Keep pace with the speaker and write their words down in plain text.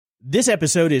This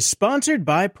episode is sponsored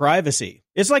by Privacy.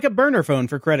 It's like a burner phone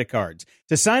for credit cards.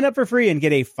 To sign up for free and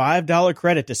get a $5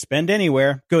 credit to spend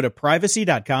anywhere, go to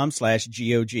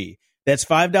privacy.com/GOG. That's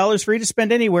 $5 free to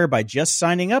spend anywhere by just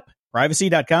signing up.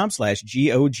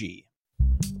 Privacy.com/GOG.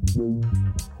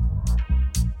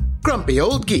 Grumpy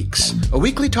Old Geeks, a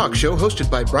weekly talk show hosted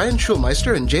by Brian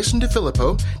Schulmeister and Jason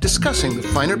DeFilippo, discussing the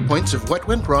finer points of what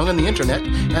went wrong on the internet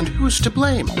and who's to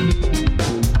blame.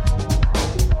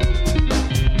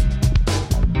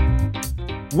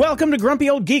 Welcome to Grumpy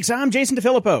Old Geeks. I'm Jason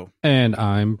DeFilippo. And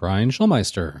I'm Brian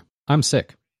Schulmeister. I'm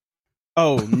sick.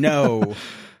 Oh, no.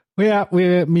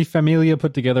 Mi familia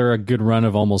put together a good run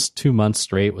of almost 2 months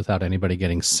straight without anybody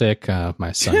getting sick.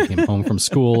 My son came home from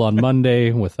school on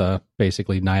Monday with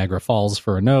basically Niagara Falls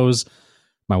for a nose.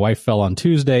 My wife fell on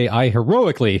Tuesday. I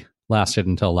heroically lasted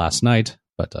until last night,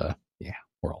 but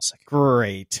we're all sick.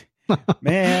 Great.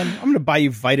 Man, I'm going to buy you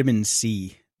vitamin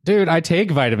C. Dude, I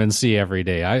take vitamin C every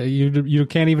day. You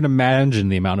can't even imagine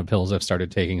the amount of pills I've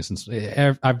started taking since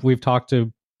we've talked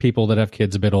to people that have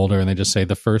kids a bit older, and they just say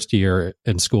the first year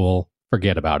in school,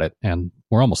 forget about it, and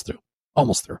we're almost through.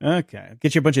 Okay,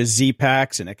 get you a bunch of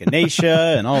Z-Packs and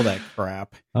Echinacea and all that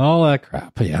crap.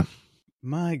 Yeah.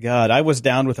 My God, I was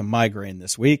down with a migraine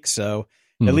this week, so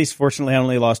at least fortunately I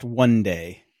only lost 1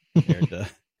 day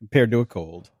compared to a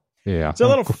cold. Yeah. So a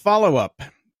little follow-up.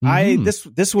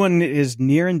 This one is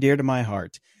near and dear to my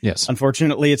heart. Yes.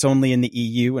 Unfortunately, it's only in the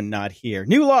EU and not here.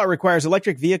 New law requires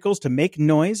electric vehicles to make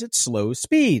noise at slow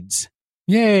speeds.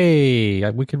 Yay!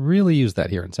 We could really use that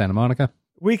here in Santa Monica.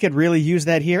 We could really use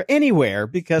that here anywhere,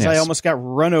 because I almost got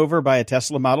run over by a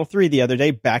Tesla Model 3 the other day,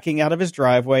 backing out of his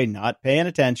driveway, not paying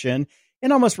attention,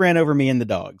 and almost ran over me and the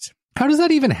dogs. How does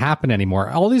that even happen anymore?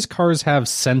 All these cars have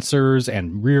sensors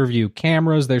and rear view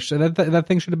cameras. That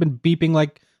thing should have been beeping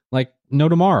like no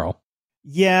tomorrow.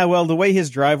 Yeah, well, the way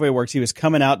his driveway works, he was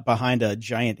coming out behind a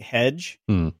giant hedge,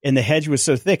 and the hedge was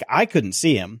so thick I couldn't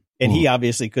see him, and he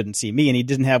obviously couldn't see me, and he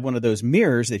didn't have one of those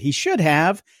mirrors that he should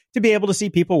have to be able to see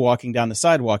people walking down the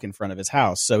sidewalk in front of his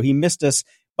house. So he missed us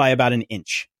by about an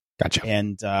inch. Gotcha.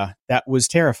 And that was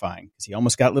terrifying, because he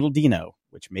almost got little Dino,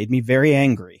 which made me very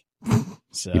angry.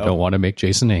 So you don't want to make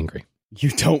Jason angry.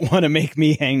 You don't want to make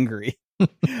me angry.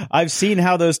 I've seen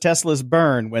how those Teslas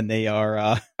burn when they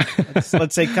are,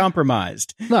 let's say,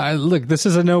 compromised. No, look, this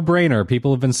is a no-brainer.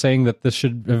 People have been saying that this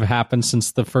should have happened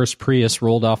since the first Prius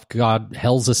rolled off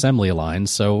hell's assembly line.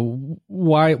 So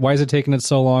why is it taking it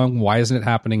so long? Why isn't it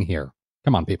happening here?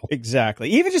 Come on, people.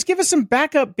 Exactly. Even just give us some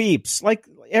backup beeps, like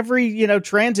every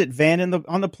transit van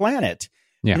on the planet.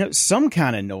 Yeah. Some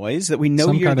kind of noise that we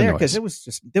know you're there, because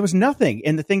there was nothing,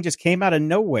 and the thing just came out of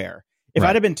nowhere. If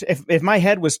I'd have been, if my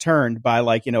head was turned by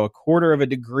a quarter of a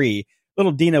degree,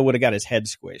 little Dino would have got his head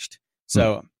squished.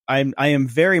 So I am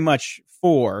very much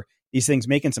for these things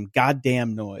making some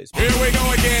goddamn noise. Here we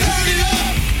go again. Turn it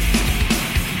up!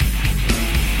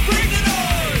 Bring the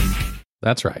noise!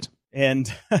 That's right.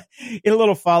 And in a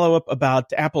little follow up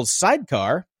about Apple's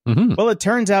Sidecar, well, it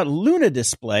turns out Luna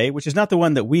Display, which is not the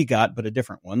one that we got, but a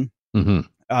different one,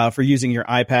 for using your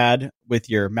iPad with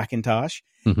your Macintosh.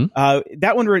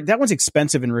 That one's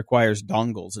expensive and requires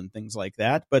dongles and things like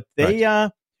that. But they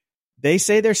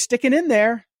say they're sticking in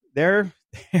there. They're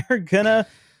gonna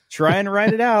try and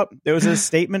write it out. There was a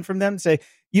statement from them to say,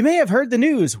 "You may have heard the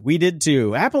news. We did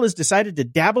too. Apple has decided to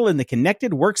dabble in the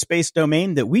connected workspace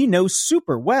domain that we know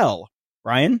super well."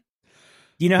 Brian,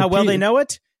 do you know how well they know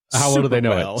it? How well do they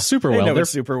know it? Super well. They know it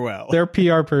super well. Their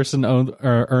PR person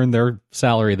earned their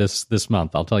salary this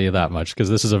month. I'll tell you that much, because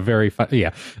this is a very fun.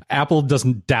 Yeah, Apple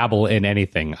doesn't dabble in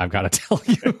anything, I've got to tell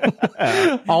you.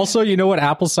 Also, you know what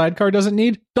Apple Sidecar doesn't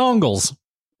need? Dongles.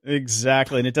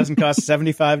 Exactly, and it doesn't cost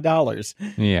 $75.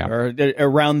 Yeah, or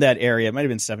around that area. It might have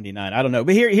been $79. I don't know.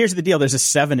 But here's the deal: there's a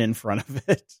 7 in front of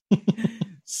it.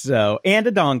 So, and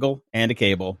a dongle and a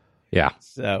cable. Yeah.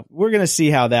 So we're going to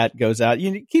see how that goes out.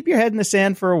 You keep your head in the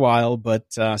sand for a while, but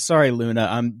sorry,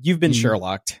 Luna. You've been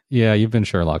Sherlocked. Yeah, you've been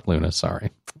Sherlocked, Luna. Sorry.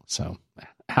 So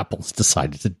Apple's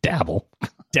decided to dabble.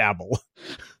 Dabble.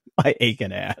 My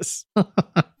aching ass. In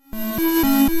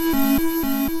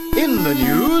the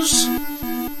news.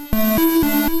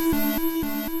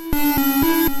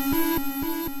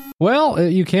 Well,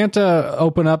 you can't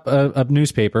open up a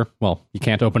newspaper. Well, you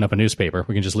can't open up a newspaper.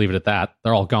 We can just leave it at that.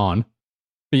 They're all gone.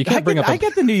 But you can't I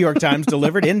get the New York Times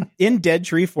delivered in dead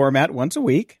tree format once a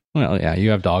week. Well, yeah, you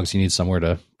have dogs. You need somewhere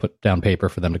to put down paper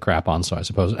for them to crap on. So I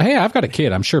suppose, hey, I've got a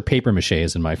kid. I'm sure paper mache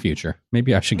is in my future.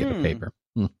 Maybe I should get a paper.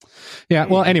 Yeah,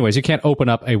 well, anyways, you can't open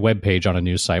up a web page on a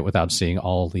news site without seeing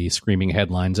all the screaming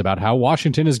headlines about how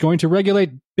Washington is going to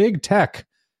regulate big tech.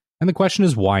 And the question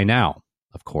is, why now?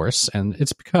 Of course. And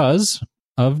it's because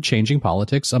of changing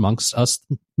politics amongst us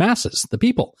masses, the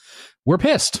people. We're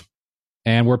pissed.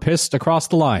 And we're pissed across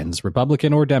the lines,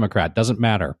 Republican or Democrat, doesn't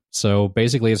matter. So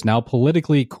basically, it's now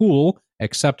politically cool,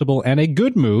 acceptable, and a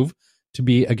good move to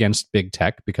be against big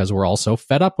tech because we're all so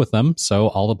fed up with them. So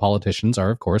all the politicians are,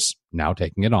 of course, now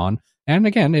taking it on. And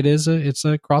again, it's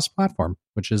a cross-platform,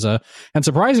 which is and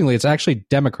surprisingly, it's actually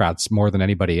Democrats more than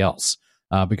anybody else.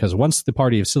 Because once the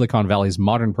party of Silicon Valley's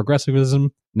modern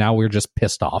progressivism, now we're just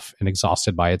pissed off and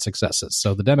exhausted by its successes.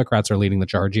 So the Democrats are leading the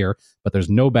charge here, but there's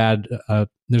no bad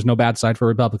side for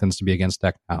Republicans to be against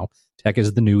tech now. Tech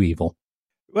is the new evil.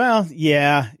 Well,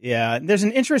 yeah. There's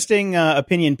an interesting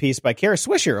opinion piece by Kara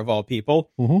Swisher, of all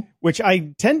people, which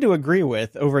I tend to agree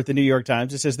with over at the New York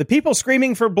Times. It says, the people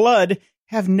screaming for blood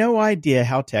have no idea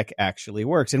how tech actually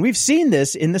works. And we've seen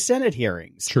this in the Senate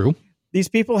hearings. True. These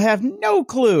people have no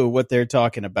clue what they're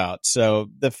talking about. So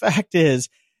the fact is,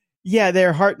 yeah,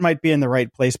 their heart might be in the right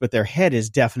place, but their head is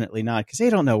definitely not, because they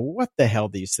don't know what the hell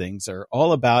these things are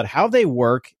all about, how they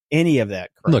work, any of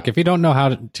that crap. Look, if you don't know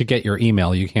how to get your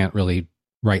email, you can't really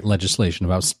write legislation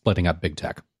about splitting up big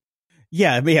tech.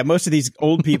 Yeah, most of these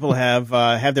old people have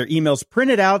their emails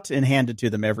printed out and handed to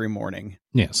them every morning.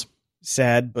 Yes.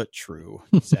 Sad but true.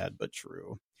 Sad but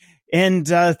true. And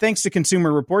thanks to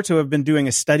Consumer Reports, who have been doing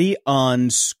a study on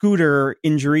scooter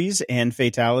injuries and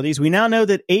fatalities, we now know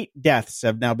that 8 deaths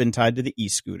have now been tied to the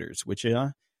e-scooters, which,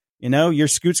 your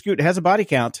Scoot has a body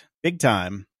count, big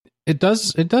time. It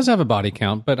does have a body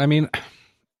count, but I mean,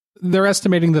 they're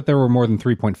estimating that there were more than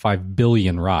 3.5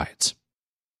 billion rides.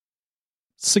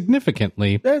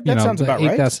 Significantly, that sounds about 8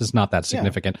 right. deaths is not that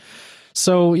significant. Yeah.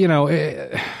 So,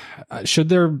 should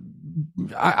there...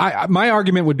 my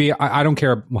argument would be I don't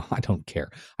care. Well, I don't care.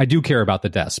 I do care about the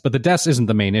deaths, but the deaths isn't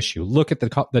the main issue. Look at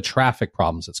the traffic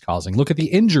problems it's causing. Look at the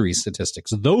injury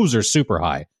statistics. Those are super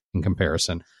high in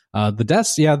comparison. The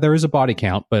deaths, yeah, there is a body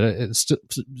count, but it's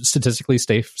statistically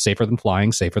safer than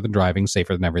flying, safer than driving,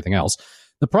 safer than everything else.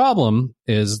 The problem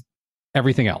is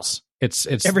everything else. It's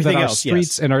everything that our else.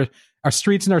 Streets yes. and our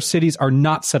streets and our cities are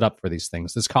not set up for these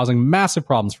things. It's causing massive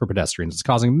problems for pedestrians. It's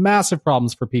causing massive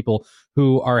problems for people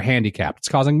who are handicapped. It's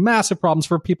causing massive problems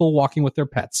for people walking with their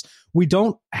pets. We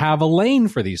don't have a lane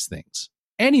for these things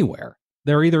anywhere.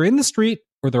 They're either in the street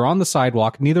or they're on the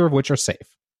sidewalk, neither of which are safe.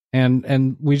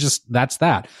 And we just, that's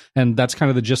that. And that's kind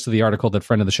of the gist of the article that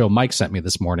friend of the show, Mike, sent me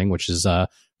this morning, which is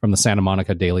from the Santa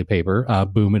Monica Daily paper.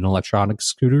 Boom in electric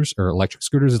scooters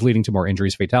is leading to more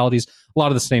injuries, fatalities, a lot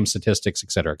of the same statistics,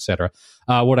 et cetera, et cetera.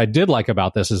 What I did like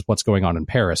about this is what's going on in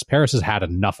Paris. Paris has had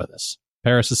enough of this.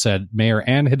 Paris has said Mayor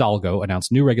Anne Hidalgo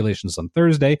announced new regulations on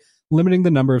Thursday, limiting the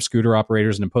number of scooter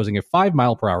operators and imposing a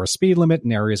 5-mile-per-hour speed limit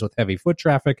in areas with heavy foot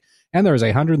traffic. And there is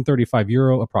a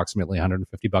 €135, approximately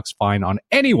 $150 fine on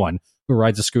anyone who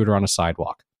rides a scooter on a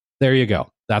sidewalk. There you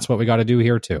go. That's what we got to do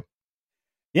here, too.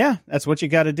 Yeah, that's what you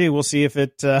got to do. We'll see if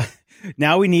it.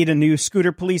 Now we need a new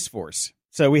scooter police force.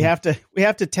 So we have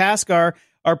to task our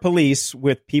police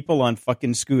with people on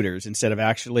fucking scooters instead of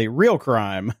actually real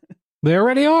crime. They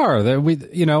already are.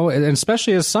 And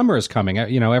especially as summer is coming,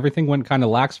 everything went kind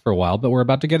of lax for a while, but we're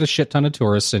about to get a shit ton of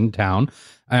tourists in town.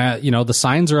 The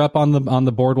signs are up on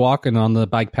the boardwalk and on the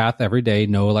bike path every day.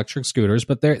 No electric scooters,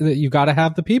 but you got to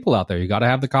have the people out there. You got to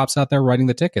have the cops out there writing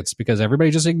the tickets because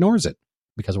everybody just ignores it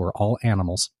because we're all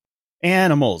animals.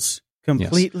 Animals.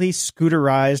 Completely yes.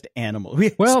 Scooterized animals.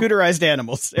 Scooterized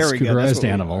animals. There we go. Scooterized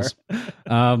animals.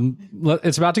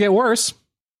 It's about to get worse.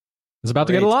 It's about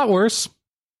to get a lot worse.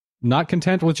 Not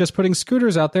content with just putting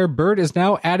scooters out there, Bird is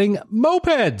now adding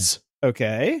mopeds.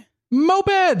 Okay.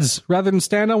 Mopeds! Rather than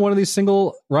stand on one of these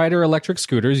single-rider electric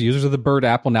scooters, users of the Bird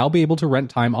app will now be able to rent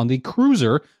time on the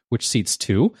Cruiser, which seats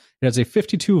 2. It has a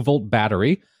 52-volt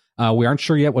battery. We aren't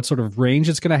sure yet what sort of range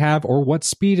it's going to have or what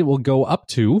speed it will go up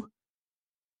to.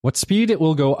 But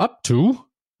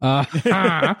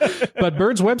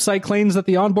Bird's website claims that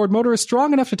the onboard motor is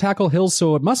strong enough to tackle hills,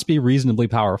 so it must be reasonably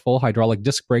powerful. Hydraulic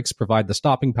disc brakes provide the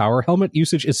stopping power. Helmet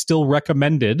usage is still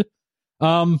recommended.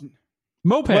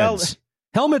 Mopeds.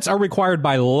 Helmets are required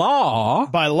by law.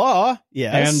 By law,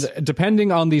 yes. And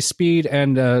depending on the speed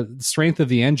and strength of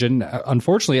the engine,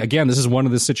 unfortunately, again, this is one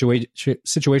of the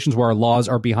situations where our laws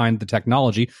are behind the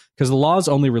technology because the laws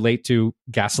only relate to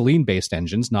gasoline-based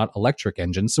engines, not electric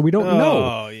engines. So we don't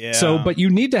know. Yeah. So, but you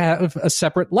need to have a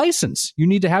separate license. You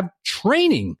need to have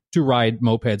training to ride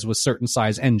mopeds with certain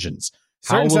size engines.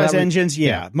 Certain size engines,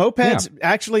 yeah. Mopeds,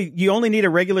 actually, you only need a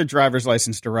regular driver's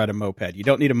license to ride a moped. You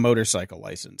don't need a motorcycle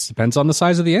license. Depends on the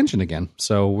size of the engine again.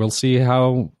 So we'll see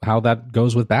how that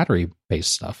goes with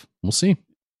battery-based stuff. We'll see.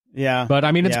 Yeah. But,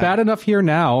 I mean, it's bad enough here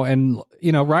now. And,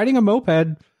 riding a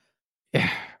moped,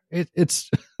 it's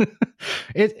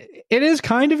It is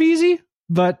kind of easy,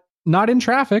 but not in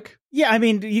traffic. Yeah, I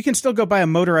mean, you can still go buy a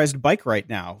motorized bike right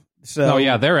now. So, oh,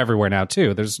 yeah, they're everywhere now,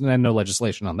 too. There's no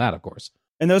legislation on that, of course.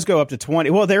 And those go up to 20.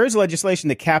 Well, there is legislation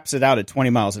that caps it out at 20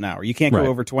 miles an hour. You can't go Right.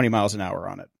 over 20 miles an hour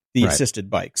on it, the Right. assisted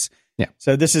bikes. Yeah.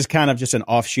 So this is kind of just an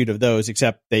offshoot of those,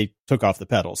 except they took off the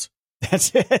pedals.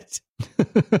 That's it.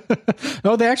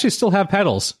 No, they actually still have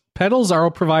pedals. Pedals are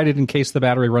provided in case the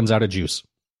battery runs out of juice.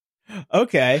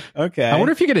 Okay. I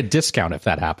wonder if you get a discount if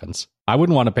that happens. I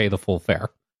wouldn't want to pay the full fare.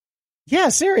 Yeah,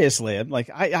 seriously. I'm like,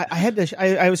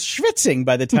 I was schwitzing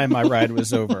by the time my ride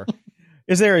was over.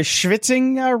 Is there a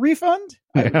schwitzing refund?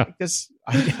 Yeah. Because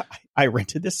I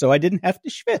rented this so I didn't have to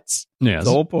schwitz. Yes.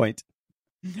 The whole point.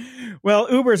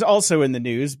 Well, Uber's also in the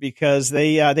news because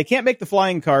they can't make the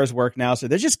flying cars work now, so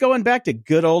they're just going back to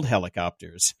good old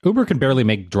helicopters. Uber can barely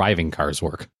make driving cars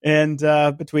work. And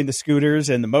between the scooters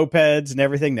and the mopeds and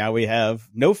everything, now we have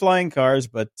no flying cars.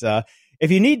 But if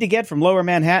you need to get from Lower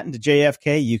Manhattan to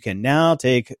JFK, you can now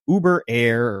take Uber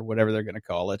Air or whatever they're going to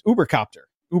call it,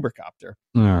 Ubercopter.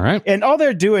 All right. And all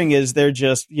they're doing is they're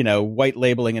just, white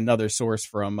labeling another source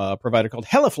from a provider called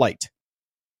HelloFlight.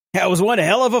 That was one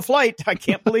hell of a flight. I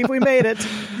can't believe we made it.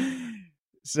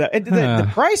 So the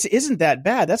price isn't that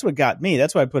bad. That's what got me.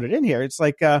 That's why I put it in here. It's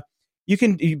like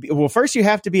first you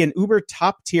have to be an Uber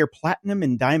top tier platinum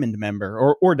and diamond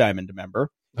member or diamond member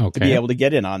to be able to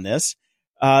get in on this.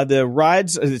 The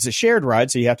rides, it's a shared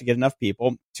ride, so you have to get enough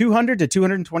people. $200 to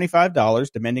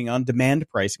 $225, depending on demand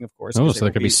pricing, of course. Oh, so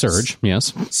there could be surge.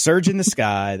 Yes. Surge in the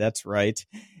sky. That's right.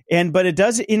 But it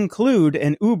does include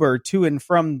an Uber to and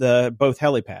from the both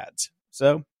helipads.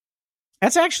 So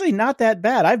that's actually not that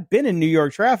bad. I've been in New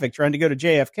York traffic trying to go to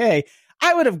JFK.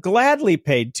 I would have gladly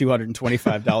paid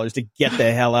 $225 to get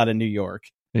the hell out of New York.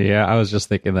 Yeah, I was just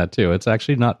thinking that too. It's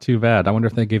actually not too bad. I wonder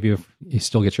if they give you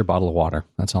still get your bottle of water.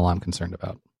 That's all I'm concerned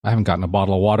about. I haven't gotten a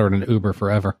bottle of water in an Uber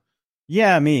forever.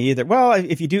 Yeah, me either. Well,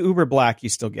 if you do Uber Black, you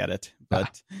still get it.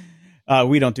 But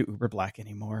we don't do Uber Black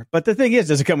anymore. But the thing is,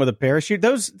 does it come with a parachute?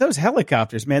 Those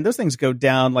helicopters, man, those things go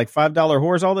down like $5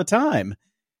 whores all the time.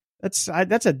 That's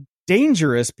a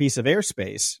dangerous piece of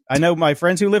airspace. I know my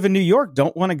friends who live in New York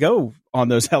don't want to go on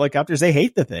those helicopters. They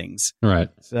hate the things. Right.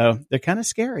 So they're kind of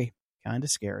scary.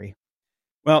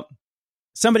 Well,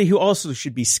 somebody who also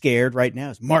should be scared right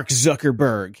now is Mark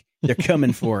Zuckerberg. They're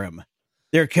coming for him.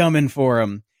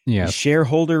 Yeah. The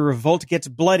shareholder revolt gets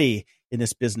bloody in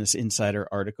this Business Insider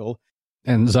article.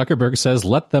 And Zuckerberg says,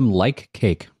 let them like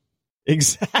cake.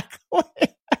 Exactly.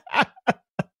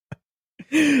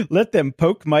 Let them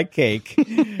poke my cake.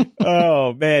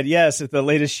 Oh, man. Yes, at the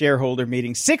latest shareholder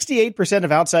meeting, 68%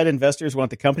 of outside investors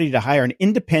want the company to hire an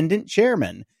independent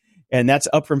chairman. And that's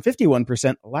up from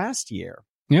 51% last year.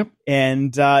 Yep.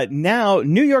 And now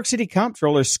New York City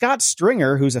Comptroller Scott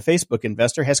Stringer, who's a Facebook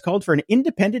investor, has called for an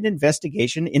independent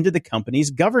investigation into the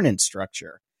company's governance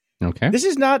structure. Okay. This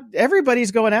is not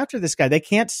everybody's going after this guy. They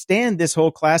can't stand this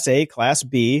whole Class A, Class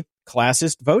B,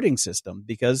 classist voting system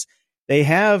because they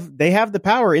have the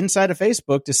power inside of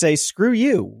Facebook to say, screw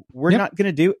you. We're not going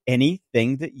to do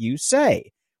anything that you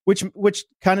say, which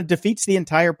kind of defeats the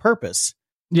entire purpose.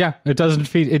 Yeah, it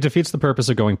defeats the purpose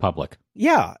of going public.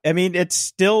 Yeah, I mean, it's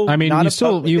still. I mean,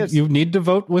 you need to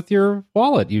vote with your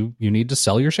wallet. You need to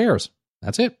sell your shares.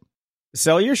 That's it.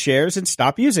 Sell your shares and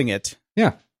stop using it.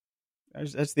 Yeah,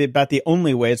 that's about the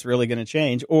only way it's really going to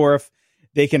change. Or if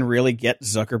they can really get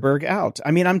Zuckerberg out.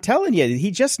 I mean, I'm telling you,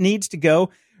 he just needs to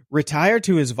go retire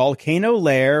to his volcano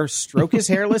lair, stroke his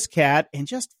hairless cat, and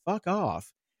just fuck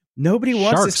off. Nobody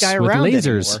wants this guy around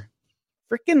lasers. Anymore.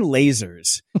 Freaking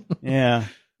lasers. Yeah.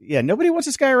 Yeah, nobody wants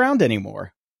this guy around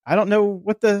anymore. I don't know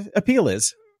what the appeal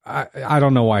is. I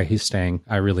don't know why he's staying.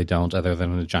 I really don't, other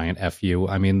than a giant FU.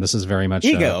 I mean, this is very much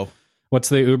ego. What's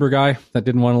the Uber guy that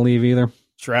didn't want to leave either?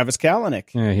 Travis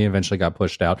Kalanick. Yeah, he eventually got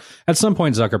pushed out. At some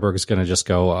point, Zuckerberg is going to just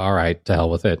go, all right, to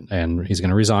hell with it. And he's going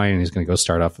to resign and he's going to go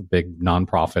start off a big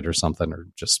nonprofit or something, or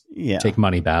just take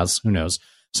money baths. Who knows?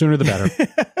 Sooner the better.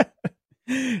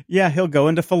 Yeah, he'll go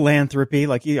into philanthropy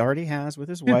like he already has with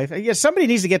his wife. Yeah, somebody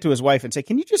needs to get to his wife and say,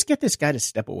 can you just get this guy to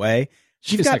step away?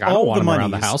 She's like, I don't want him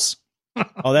around the house.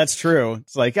 Oh, that's true.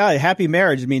 It's like, happy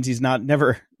marriage means he's not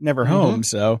never home.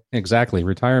 So exactly.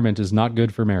 Retirement is not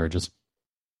good for marriages.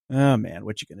 Oh, man,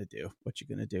 what you going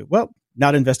to do? Well,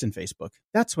 not invest in Facebook.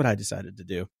 That's what I decided to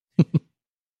do.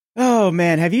 Oh,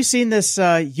 man, have you seen this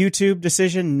YouTube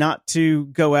decision not to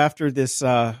go after this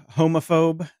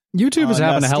homophobe? YouTube is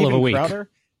having a hell of a week. Crowder?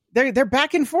 They're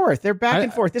back and forth.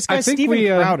 This guy, Steven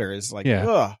Crowder, is like,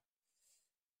 ugh.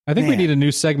 I think we need a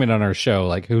new segment on our show,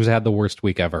 like who's had the worst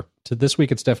week ever. To this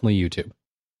week, it's definitely YouTube.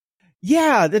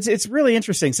 Yeah, it's really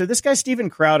interesting. So this guy, Steven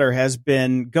Crowder, has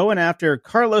been going after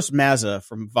Carlos Maza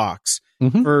from Vox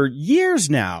for years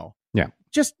now. Yeah.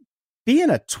 Just being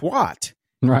a twat.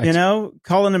 Right. You know,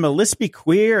 calling him a lispy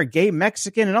queer, a gay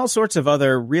Mexican, and all sorts of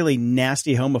other really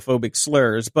nasty homophobic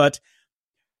slurs. But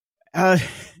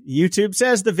YouTube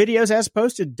says the videos as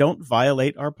posted don't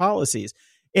violate our policies.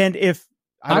 And if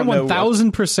I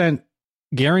 1000%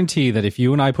 guarantee that if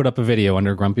you and I put up a video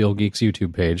under Grumpy Old Geeks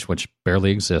YouTube page, which barely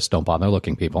exists, don't bother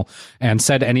looking, people, and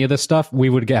said any of this stuff, we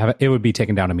would it would be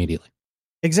taken down immediately.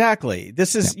 Exactly.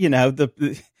 This is,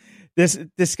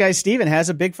 this guy Steven has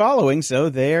a big following, so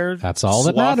that's all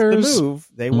that matters. The move.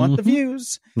 They want the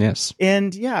views. Yes.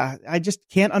 And yeah, I just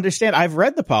can't understand. I've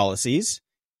read the policies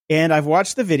and I've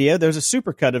watched the video. There's a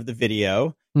supercut of the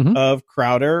video of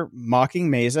Crowder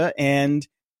mocking Meza, and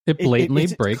it blatantly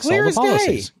breaks all the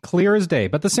policies. Clear as day.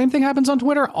 But the same thing happens on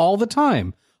Twitter all the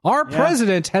time. Our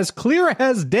president has clear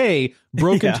as day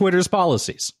broken Twitter's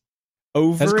policies.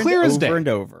 Over and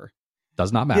over.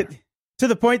 Does not matter. To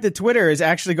the point that Twitter is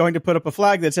actually going to put up a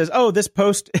flag that says, oh, this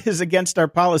post is against our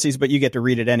policies, but you get to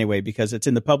read it anyway because it's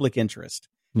in the public interest.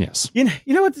 Yes. You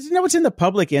know what's in the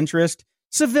public interest?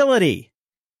 Civility.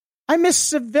 I miss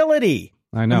civility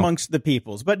amongst the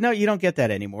peoples. But no, you don't get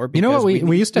that anymore. You know what?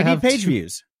 We used to have page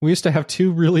views. We used to have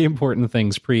two really important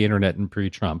things pre-internet and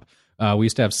pre-Trump. We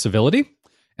used to have civility,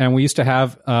 and we used to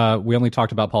have, we only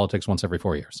talked about politics once every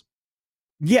 4 years.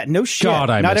 Yeah, no shit. God,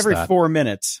 not every 4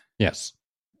 minutes. Yes.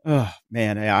 Oh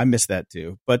man, I miss that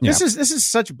too. But this is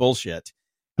such bullshit.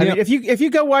 I mean, if you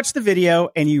go watch the video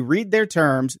and you read their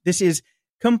terms, this is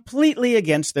completely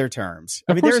against their terms.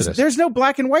 I mean, there's no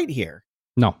black and white here.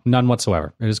 No, none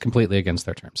whatsoever. It is completely against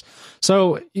their terms.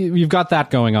 So you've got that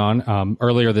going on.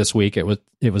 Earlier this week, it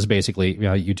was basically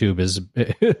YouTube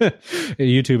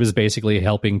is basically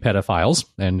helping pedophiles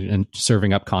and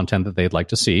serving up content that they'd like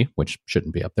to see, which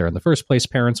shouldn't be up there in the first place.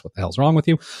 Parents, what the hell's wrong with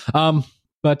you?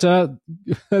 But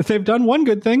they've done one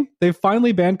good thing. They've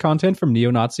finally banned content from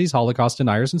neo-Nazis, Holocaust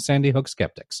deniers, and Sandy Hook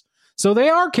skeptics. So they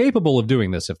are capable of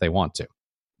doing this if they want to.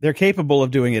 They're capable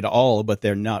of doing it all, but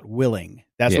they're not willing.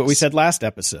 That's what we said last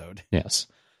episode. Yes.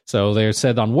 So they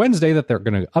said on Wednesday that they're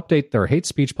going to update their hate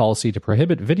speech policy to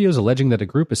prohibit videos alleging that a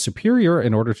group is superior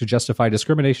in order to justify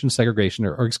discrimination, segregation,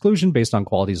 or exclusion based on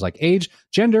qualities like age,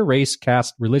 gender, race,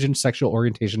 caste, religion, sexual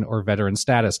orientation, or veteran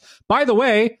status. By the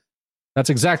way, that's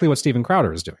exactly what Steven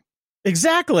Crowder is doing.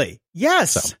 Exactly.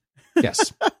 Yes. So,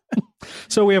 yes.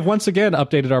 So we have once again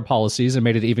updated our policies and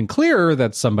made it even clearer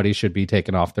that somebody should be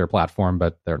taken off their platform,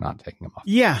 but they're not taking them off.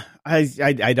 Yeah,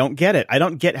 I don't get it. I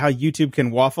don't get how YouTube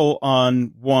can waffle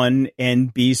on one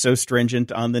and be so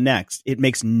stringent on the next. It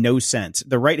makes no sense.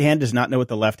 The right hand does not know what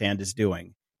the left hand is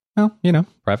doing. Well,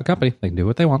 private company. They can do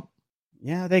what they want.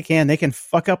 Yeah, they can. They can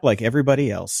fuck up like everybody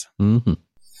else. Mm-hmm.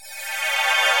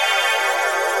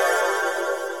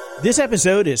 This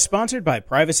episode is sponsored by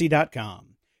Privacy.com.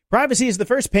 Privacy is the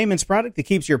first payments product that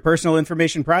keeps your personal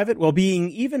information private while being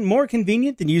even more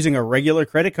convenient than using a regular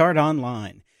credit card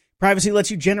online. Privacy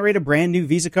lets you generate a brand new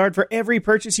Visa card for every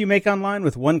purchase you make online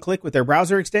with one click with their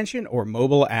browser extension or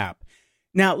mobile app.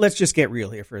 Now, let's just get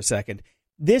real here for a second.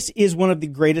 This is one of the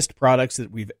greatest products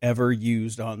that we've ever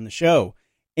used on the show.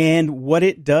 And what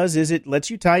it does is it lets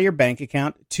you tie your bank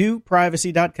account to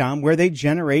Privacy.com where they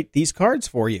generate these cards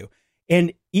for you.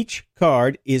 And each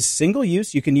card is single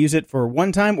use. You can use it for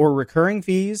one-time or recurring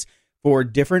fees for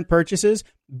different purchases,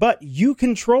 but you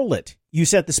control it. You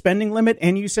set the spending limit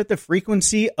and you set the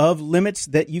frequency of limits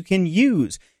that you can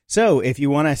use. So if you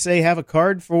want to say have a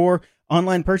card for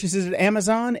online purchases at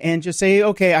Amazon and just say,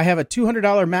 okay, I have a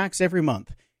 $200 max every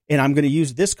month and I'm going to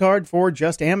use this card for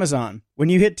just Amazon. When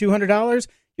you hit $200,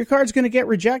 your card's going to get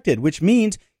rejected, which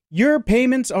means your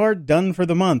payments are done for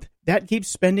the month. That keeps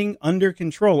spending under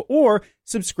control. Or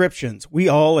subscriptions. We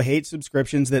all hate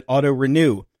subscriptions that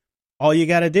auto-renew. All you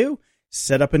got to do,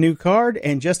 set up a new card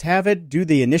and just have it do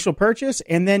the initial purchase,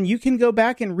 and then you can go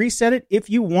back and reset it if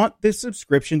you want the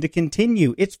subscription to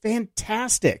continue. It's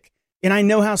fantastic. And I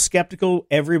know how skeptical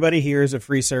everybody here is of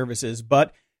free services,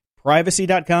 but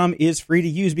Privacy.com is free to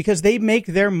use because they make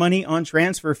their money on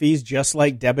transfer fees just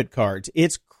like debit cards.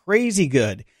 It's crazy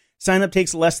good. Sign up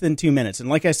takes less than 2 minutes, and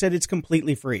like I said, it's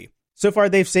completely free. So far,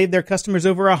 they've saved their customers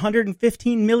over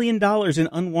 $115 million in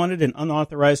unwanted and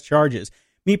unauthorized charges.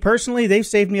 Me personally, they've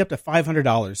saved me up to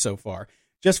 $500 so far,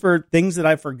 just for things that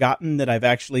I've forgotten that I've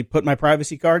actually put my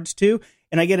privacy cards to,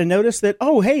 and I get a notice that,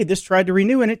 oh, hey, this tried to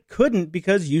renew and it couldn't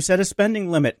because you set a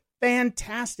spending limit.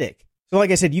 Fantastic. So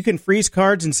like I said, you can freeze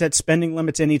cards and set spending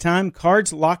limits anytime.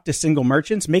 Cards locked to single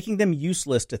merchants, making them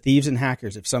useless to thieves and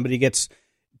hackers. If somebody gets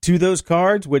to those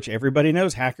cards, which everybody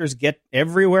knows hackers get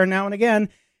everywhere now and again,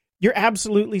 you're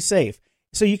absolutely safe.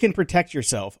 So you can protect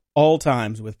yourself all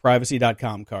times with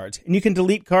Privacy.com cards. And you can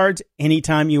delete cards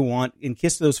anytime you want and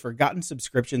kiss those forgotten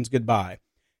subscriptions goodbye.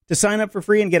 To sign up for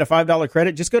free and get a $5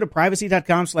 credit, just go to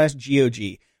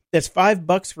Privacy.com/GOG. That's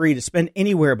 $5 free to spend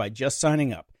anywhere by just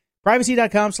signing up.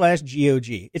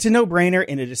 Privacy.com/GOG. It's a no-brainer,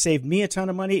 and it has saved me a ton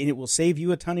of money, and it will save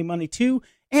you a ton of money too,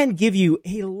 and give you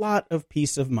a lot of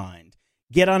peace of mind.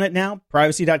 Get on it now,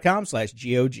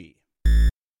 Privacy.com/GOG.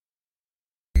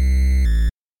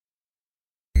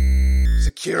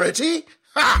 Security?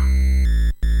 Ha!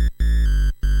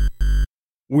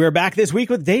 We're back this week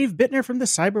with Dave Bittner from the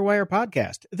Cyberwire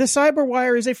podcast. The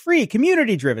Cyberwire is a free,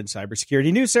 community-driven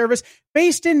cybersecurity news service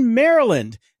based in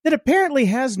Maryland that apparently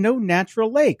has no natural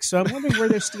lakes. So I'm wondering where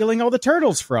they're stealing all the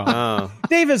turtles from. Oh.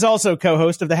 Dave is also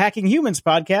co-host of the Hacking Humans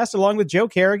podcast, along with Joe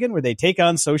Kerrigan, where they take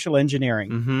on social engineering.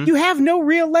 Mm-hmm. You have no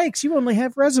real lakes. You only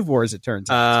have reservoirs, it turns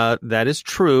out. That is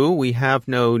true. We have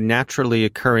no naturally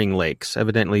occurring lakes.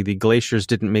 Evidently, the glaciers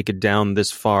didn't make it down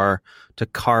this far to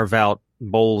carve out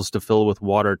bowls to fill with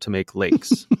water to make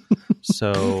lakes.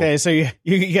 So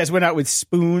you guys went out with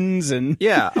spoons and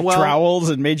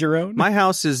trowels and made your own? My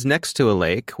house is next to a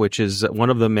lake, which is one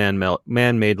of the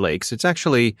man-made lakes. It's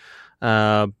actually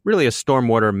really a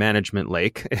stormwater management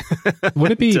lake.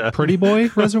 Would it be Pretty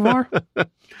Boy Reservoir?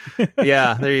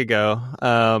 Yeah, there you go.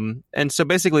 And so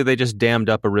basically they just dammed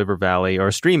up a river valley, or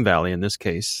a stream valley in this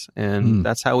case, and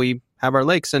that's how we have our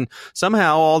lakes. And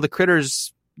somehow all the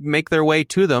critters make their way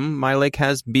to them. My lake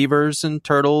has beavers and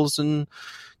turtles and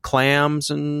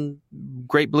clams and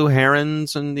great blue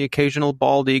herons and the occasional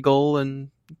bald eagle, and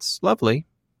it's lovely.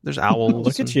 There's owls.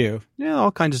 Look at you. Yeah,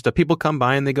 all kinds of stuff. People come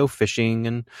by and they go fishing,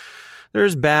 and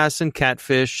there's bass and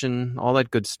catfish and all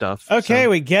that good stuff. Okay,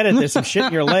 we get it. There's some shit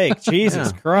in your lake.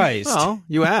 Jesus Christ. Well,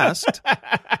 you asked.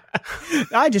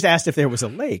 I just asked if there was a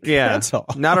lake. Yeah, that's all.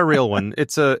 Not a real one.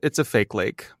 It's a fake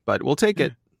lake, but we'll take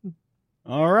it.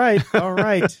 All right.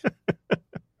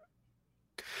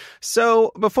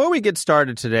 So before we get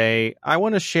started today, I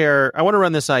want to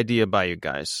run this idea by you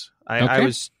guys. I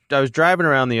was driving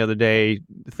around the other day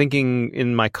thinking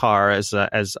in my car, as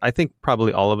I think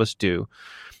probably all of us do.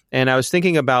 And I was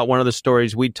thinking about one of the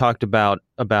stories we talked about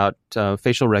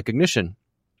facial recognition.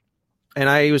 And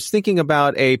I was thinking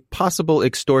about a possible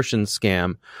extortion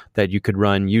scam that you could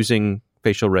run using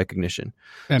facial recognition.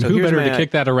 And so who better to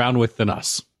kick that around with than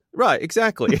us? Right,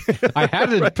 exactly. I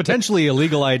had a potentially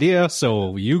illegal idea,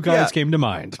 so you guys came to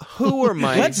mind. Who are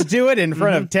my... Let's do it in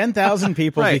front of 10,000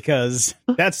 people because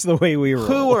that's the way we roll.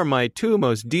 Who are my two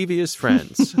most devious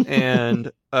friends?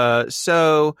 And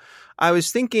so I was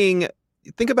think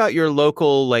about your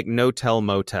local like no-tell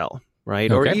motel, right?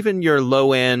 Okay. Or even your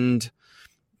low-end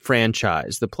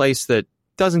franchise, the place that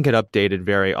doesn't get updated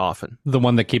very often. The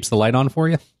one that keeps the light on for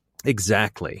you?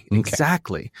 Exactly.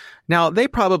 Now, they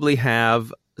probably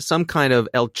have some kind of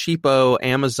El Cheapo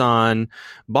Amazon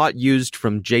bought used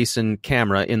from Jason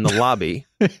camera in the lobby.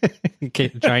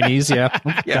 Chinese, yeah.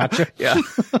 Gotcha. Yeah.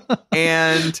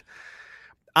 And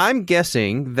I'm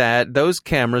guessing that those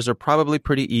cameras are probably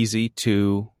pretty easy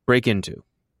to break into.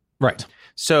 Right.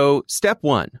 So step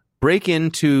one, break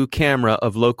into camera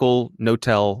of local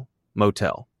no-tell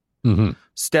motel. Mm-hmm.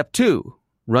 Step two,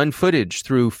 run footage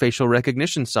through facial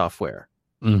recognition software.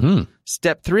 Mm-hmm.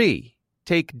 Step three,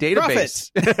 take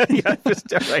database.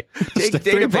 Right. Take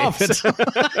database.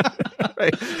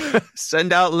 Right.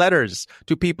 Send out letters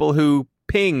to people who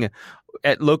ping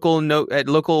at local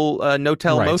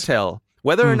no-tell motel.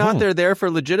 Whether or not they're there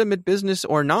for legitimate business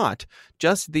or not,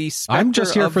 just the specter I'm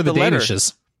just here for the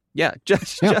Danishes. Yeah,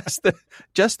 just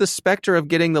the specter of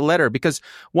getting the letter. Because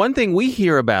one thing we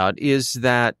hear about is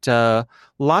that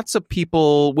lots of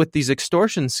people with these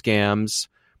extortion scams,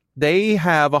 they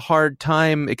have a hard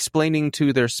time explaining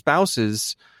to their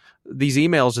spouses these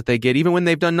emails that they get, even when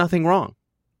they've done nothing wrong.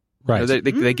 Right. You know,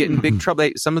 they get in big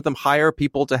trouble. Some of them hire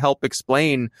people to help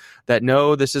explain that,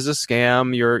 no, this is a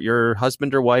scam. Your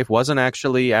husband or wife wasn't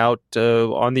actually out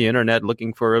on the internet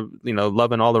looking for,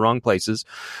 love in all the wrong places.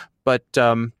 But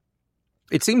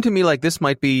it seemed to me like this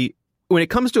might be, when it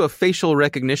comes to a facial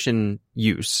recognition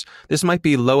use, this might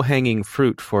be low-hanging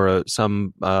fruit for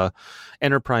some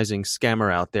enterprising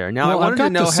scammer out there. Now, well, I wanted to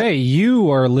know say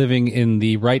you are living in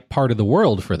the right part of the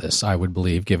world for this, I would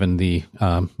believe, given the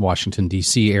Washington,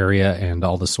 D.C. area and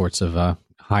all the sorts of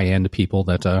high-end people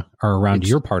that are around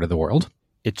your part of the world.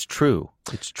 It's true.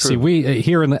 See, we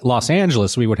here in Los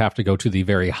Angeles, we would have to go to the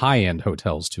very high-end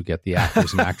hotels to get the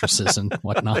actors and actresses and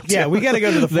whatnot. Yeah, we got to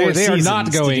go to the Four They are Seasons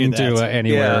not going to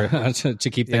anywhere Yeah. to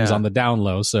keep things on the down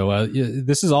low. So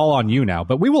this is all on you now,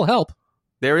 but we will help.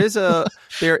 There is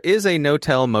a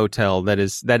no-tell motel that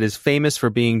is famous for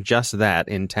being just that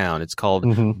in town. It's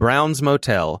called Brown's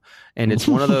Motel, and it's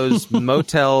one of those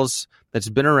motels that's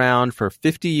been around for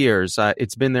 50 years.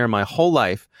 It's been there my whole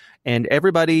life, and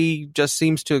everybody just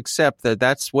seems to accept that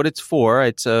that's what it's for.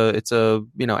 It's a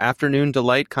afternoon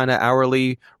delight kind of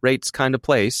hourly rates kind of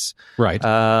place, right?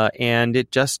 And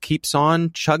it just keeps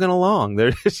on chugging along.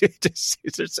 I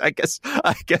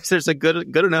guess there's a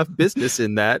good enough business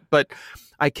in that, but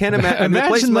I can't imagine. The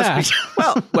place must be,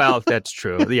 well, that's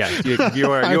true. Yeah, you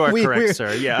are correct,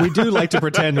 sir. Yeah, we do like to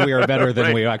pretend we are better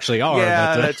than we actually are.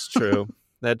 Yeah, but, that's true.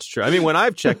 That's true. I mean, when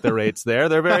I've checked the rates there,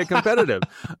 they're very competitive.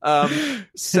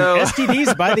 So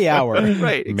STDs by the hour.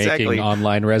 Right, exactly. Making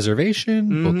online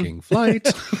reservation, booking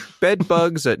flight. Bed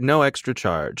bugs at no extra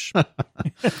charge.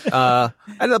 And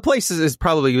the place is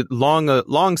probably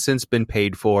long since been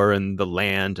paid for, and the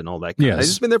land and all that kind of thing.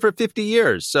 It's been there for 50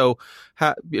 years. So,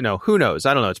 who knows?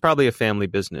 I don't know. It's probably a family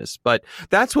business. But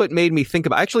that's what made me think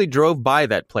about. I actually drove by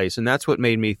that place, and that's what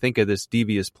made me think of this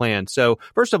devious plan. So,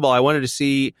 first of all, I wanted to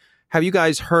see, have you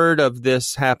guys heard of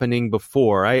this happening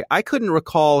before? I couldn't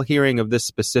recall hearing of this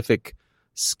specific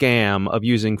scam of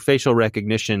using facial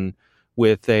recognition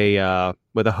with a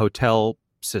hotel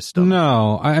system.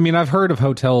 No, I mean, I've heard of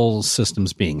hotel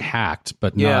systems being hacked,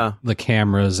 but not the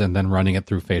cameras and then running it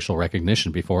through facial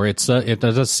recognition before. It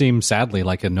does seem sadly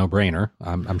like a no-brainer.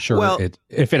 I'm sure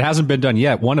if it hasn't been done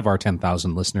yet, one of our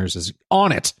 10,000 listeners is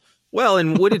on it. Well,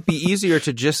 and would it be easier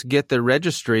to just get the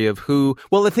registry of who?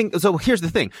 Well, so here's the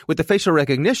thing: with the facial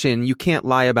recognition, you can't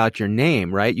lie about your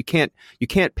name, right? You can't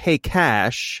pay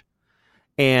cash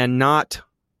and not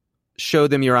show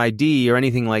them your ID or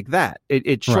anything like that.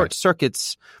 It short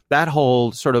circuits that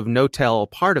whole sort of no-tell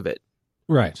part of it.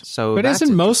 Right. So, but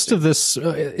isn't most of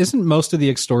the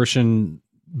extortion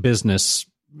business?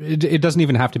 It doesn't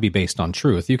even have to be based on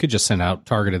truth. You could just send out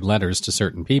targeted letters to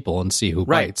certain people and see who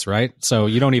bites, right? So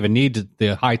you don't even need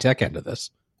the high tech end of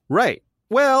this. Right.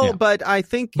 Well, but I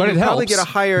think you probably get a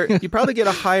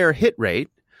higher hit rate.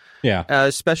 Yeah.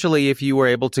 Especially if you were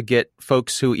able to get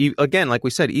folks who, again, like we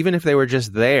said, even if they were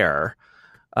just there,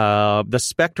 the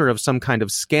specter of some kind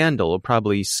of scandal will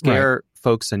probably scare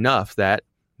folks enough that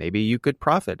maybe you could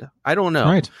profit. I don't know.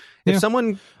 Right. If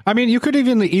someone... I mean, you could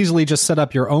even easily just set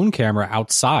up your own camera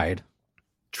outside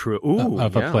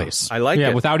of a place. I like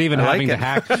it. Without even having to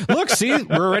hack. Look, see,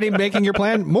 we're already making your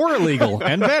plan more illegal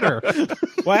and better.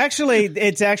 Well, actually,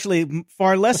 it's actually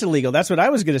far less illegal. That's what I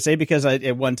was going to say, because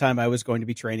at one time I was going to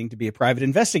be training to be a private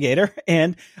investigator.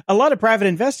 And a lot of private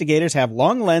investigators have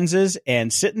long lenses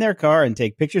and sit in their car and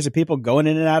take pictures of people going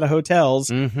in and out of hotels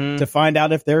to find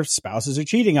out if their spouses are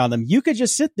cheating on them. You could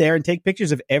just sit there and take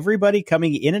pictures of everybody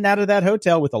coming in and out of that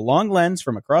hotel with a long lens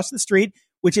from across the street,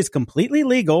 which is completely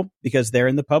legal because they're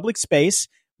in the public space.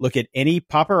 Look at any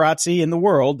paparazzi in the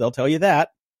world. They'll tell you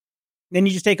that. Then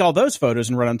you just take all those photos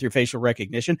and run them through facial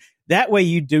recognition. That way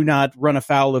you do not run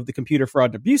afoul of the Computer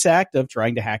Fraud and Abuse Act of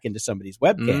trying to hack into somebody's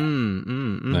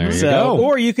webcam. There you go.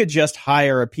 Or you could just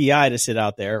hire a PI to sit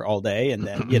out there all day and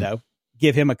then,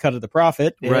 give him a cut of the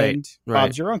profit and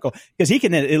Bob's your uncle. Because he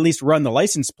can at least run the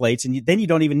license plates, and then you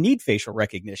don't even need facial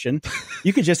recognition.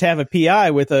 You could just have a PI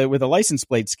with a license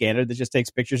plate scanner that just takes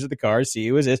pictures of the cars, see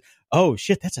who it is. Oh,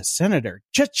 shit, that's a senator.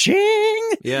 Cha-ching!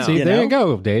 Yeah. See, there you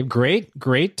go, Dave.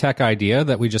 Great tech idea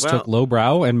that we just took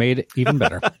lowbrow and made even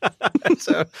better.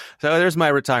 So there's my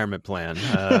retirement plan.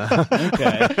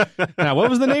 Okay. Now, what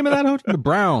was the name of that hotel? The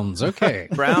Browns. Okay.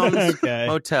 Browns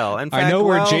Motel. In fact, I know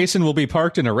where Jason will be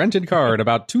parked in a rented car in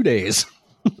about 2 days.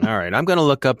 All right. I'm going to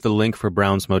look up the link for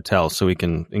Brown's Motel so we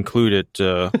can include it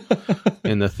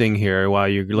in the thing here while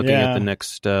you're looking at the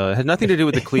next. It has nothing to do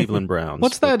with the Cleveland Browns.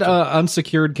 What's that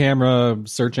unsecured camera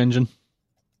search engine?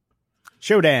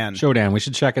 Shodan. We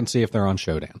should check and see if they're on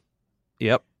Shodan.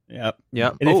 Yep. And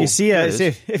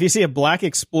if you see a black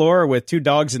Explorer with 2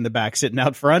 dogs in the back sitting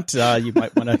out front, you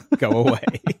might want to go away.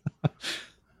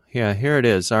 Yeah, here it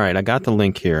is. All right, I got the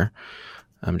link here.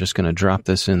 I'm just going to drop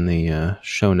this in the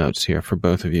show notes here for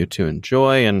both of you to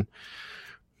enjoy. And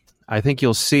I think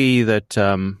you'll see that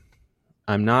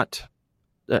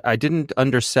I didn't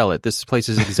undersell it. This place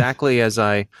is exactly as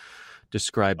I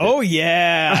described it. Oh,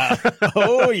 yeah.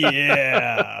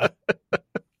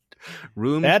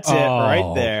 That's it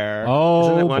right there.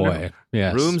 Oh, boy.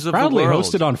 Yes. Rooms of Proudly the world.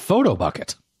 hosted on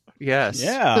PhotoBucket. Yes.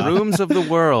 Yeah. Rooms of the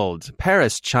world.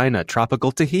 Paris, China,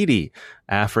 tropical Tahiti,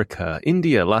 Africa,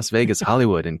 India, Las Vegas,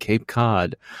 Hollywood, and Cape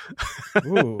Cod.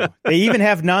 Ooh. They even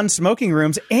have non-smoking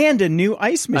rooms and a new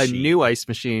ice machine. A new ice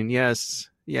machine, yes.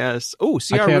 Yes. Oh,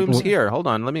 see our rooms here. Hold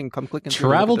on. Let me come click and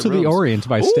travel to the Orient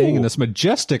by staying in this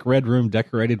majestic red room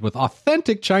decorated with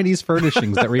authentic Chinese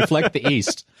furnishings that reflect the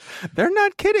East. They're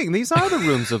not kidding. These are the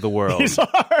rooms of the world.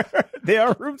 They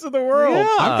are rooms of the world.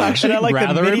 Yeah. I'm actually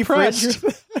rather impressed.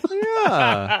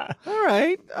 Yeah. All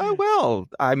right. Well,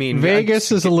 I mean,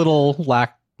 Vegas is a little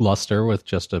lackluster with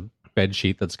just a bed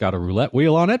sheet that's got a roulette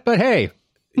wheel on it, but hey.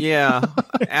 Yeah.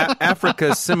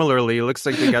 Africa, similarly, looks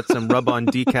like they got some rub-on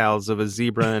decals of a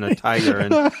zebra and a tiger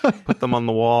and put them on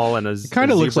the wall. And it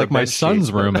kind of looks like my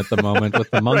son's room at the moment with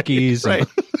the monkeys. Right.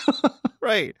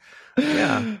 Right.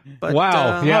 Yeah. But,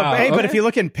 wow. Yeah. Hey, but if you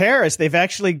look in Paris, they've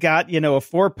actually got, a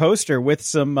 4-poster with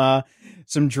some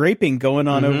draping going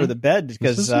on over the bed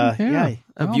because, a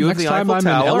view of the Eiffel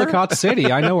Tower. I'm in Ellicott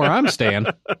City, I know where I'm staying.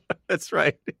 That's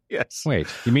right. Yes. Wait,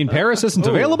 you mean Paris isn't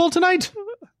available tonight?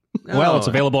 No. Well, it's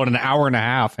available in an hour and a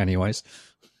half anyways.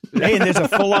 Hey, and there's a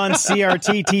full-on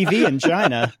CRT TV in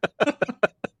China.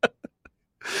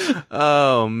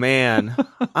 Oh, man.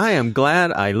 I am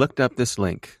glad I looked up this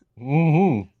link.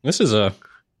 Mm-hmm. This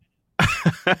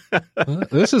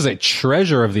is a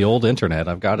treasure of the old internet,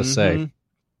 I've got to say.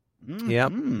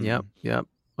 Yep.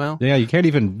 Well, yeah, you can't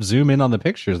even zoom in on the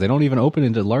pictures. They don't even open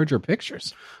into larger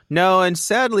pictures. No, and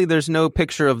sadly, there's no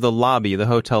picture of the lobby, the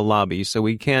hotel lobby, so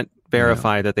we can't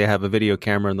verify that they have a video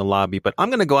camera in the lobby. But I'm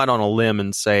going to go out on a limb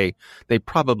and say they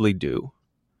probably do.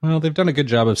 Well, they've done a good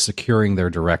job of securing their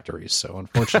directories, so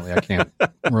unfortunately, I can't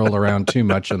roll around too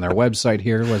much on their website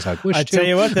here as I wish to. I tell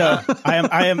you what, though,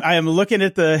 I am looking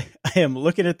at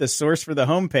the source for the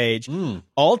homepage.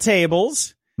 All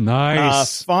tables,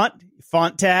 nice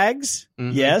font tags,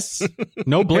 yes,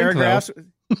 no blink, paragraphs,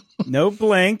 no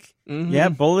blink. Yeah,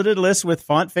 bulleted list with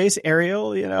font face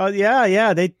Arial.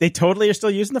 They totally are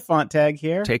still using the font tag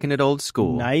here. Taking it old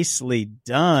school. Nicely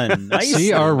done.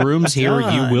 See our rooms here.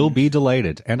 You will be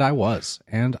delighted, and I was.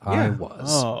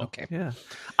 Oh, okay. Yeah.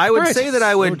 I would say that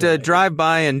I would drive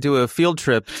by and do a field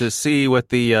trip to see what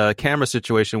the camera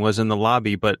situation was in the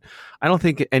lobby, but I don't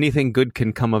think anything good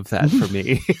can come of that for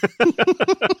me.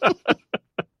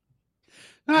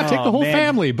 Take the whole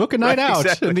family, book a night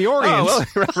out in the Orient.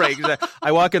 Right, exactly.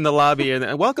 I walk in the lobby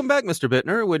and welcome back, Mr.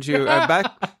 Bittner. Would you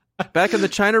back in the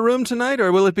China room tonight,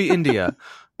 or will it be India?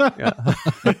 Yeah.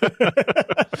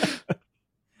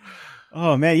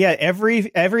 Oh man, yeah.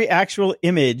 Every actual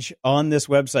image on this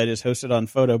website is hosted on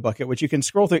PhotoBucket, which you can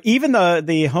scroll through. Even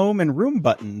the home and room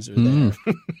buttons are there.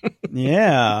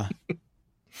 Yeah,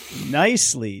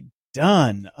 nicely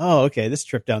done. Oh, okay. This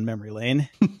trip down memory lane.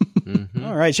 Mm-hmm.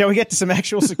 All right. Shall we get to some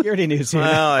actual security news here?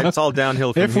 Well, it's all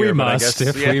downhill from if here. We must.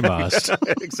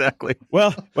 Exactly.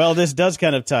 Well, this does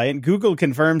kind of tie in. Google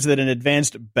confirms that an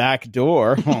advanced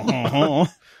backdoor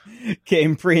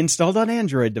came pre-installed on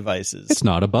Android devices. It's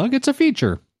not a bug. It's a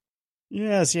feature.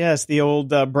 Yes. The old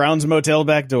Brown's Motel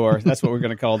backdoor. That's what we're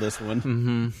going to call this one.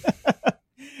 Mm-hmm.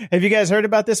 Have you guys heard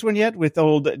about this one yet with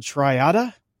old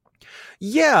Triada?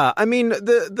 Yeah. I mean,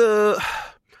 the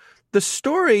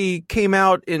story came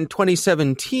out in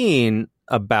 2017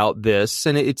 about this,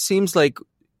 and it seems like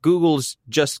Google's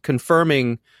just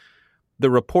confirming the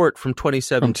report from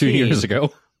 2017. From 2 years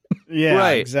ago. Yeah,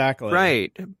 right, exactly.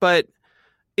 Right. But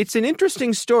it's an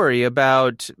interesting story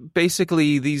about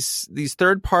basically these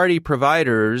third-party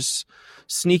providers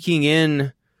sneaking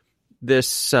in this,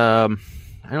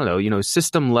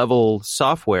 system-level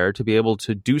software to be able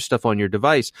to do stuff on your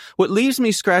device. What leaves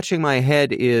me scratching my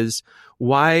head is,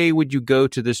 why would you go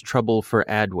to this trouble for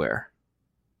adware?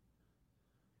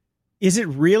 Is it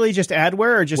really just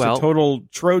adware or just a total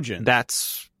Trojan?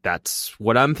 That's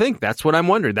what I'm thinking. That's what I'm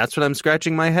wondering. That's what I'm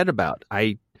scratching my head about.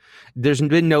 There's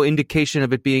been no indication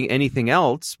of it being anything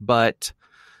else,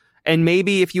 and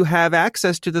maybe if you have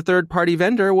access to the third-party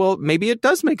vendor, well, maybe it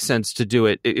does make sense to do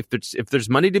it. If there's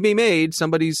money to be made,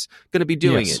 somebody's going to be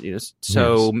doing it.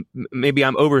 So maybe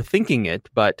I'm overthinking it,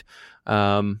 but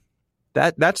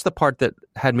that's the part that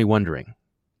had me wondering.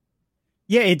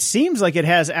 Yeah, it seems like it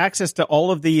has access to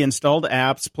all of the installed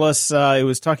apps. Plus,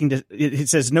 it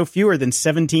says no fewer than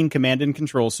 17 command and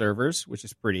control servers, which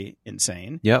is pretty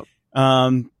insane. Yep.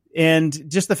 And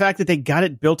just the fact that they got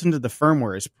it built into the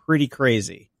firmware is pretty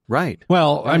crazy. Right.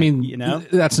 Well, I mean,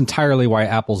 that's entirely why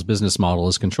Apple's business model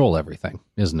is control everything,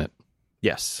 isn't it?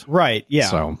 Yes. Right. Yeah.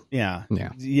 So, yeah.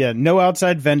 No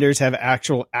outside vendors have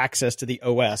actual access to the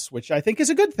OS, which I think is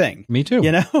a good thing. Me too.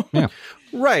 Yeah.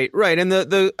 Right. And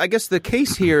I guess the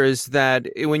case here is that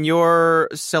when you're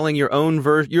selling your own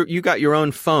you got your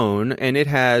own phone, and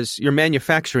you're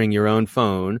manufacturing your own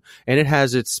phone, and it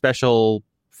has its special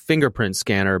fingerprint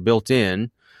scanner built in.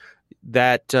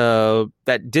 That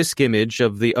disk image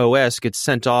of the OS gets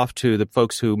sent off to the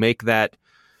folks who make that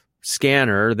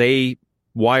scanner. They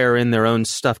wire in their own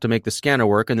stuff to make the scanner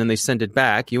work, and then they send it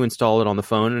back. You install it on the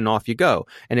phone, and off you go.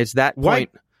 And it's that point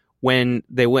when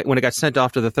it got sent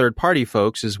off to the third party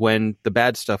folks is when the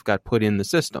bad stuff got put in the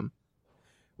system.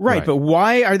 Right, but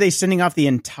why are they sending off the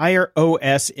entire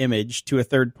OS image to a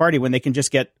third party when they can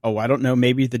just get, I don't know,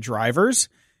 maybe the drivers?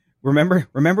 Remember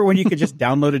when you could just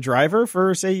download a driver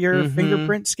for, say, your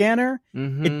fingerprint scanner?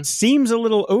 It seems a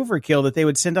little overkill that they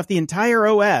would send off the entire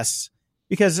OS.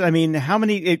 Because, I mean, how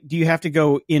many do you have to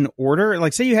go in order?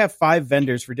 Like, say you have 5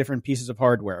 vendors for different pieces of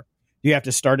hardware. You have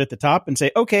to start at the top and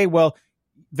say, okay, well,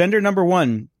 vendor number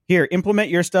 1, here, implement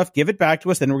your stuff, give it back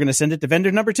to us. Then we're going to send it to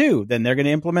vendor number 2. Then they're going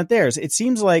to implement theirs. It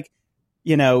seems like,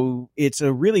 it's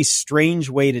a really strange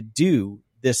way to do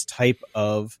this type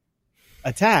of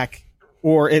attack,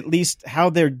 or at least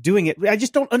how they're doing it. I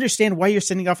just don't understand why you're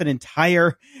sending off an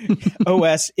entire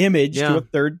OS image to a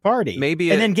third party,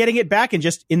 and then getting it back and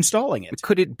just installing it.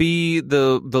 Could it be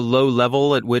the low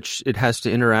level at which it has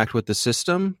to interact with the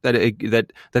system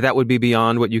that would be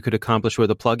beyond what you could accomplish with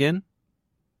a plugin?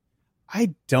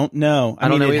 I don't know. I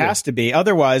mean, it has to be.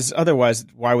 Otherwise,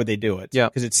 why would they do it? Yeah,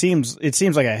 because it seems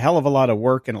like a hell of a lot of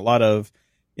work and a lot of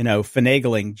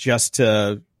finagling just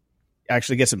to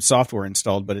actually get some software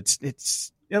installed. But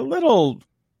it's a little,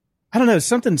 I don't know.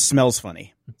 Something smells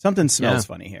funny. Something smells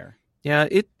funny here. Yeah,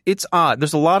 it's odd.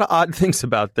 There's a lot of odd things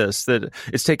about this. That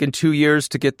it's taken 2 years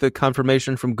to get the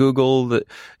confirmation from Google. That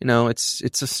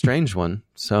it's a strange one.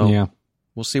 So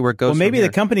we'll see where it goes. Well, maybe the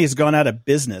company has gone out of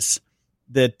business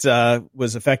that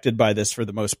was affected by this for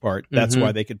the most part. That's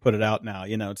why they could put it out now.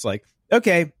 It's like,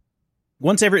 okay,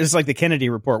 it's like the Kennedy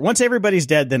report. Once everybody's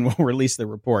dead, then we'll release the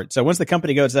report. So once the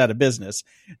company goes out of business,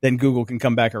 then Google can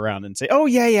come back around and say, oh,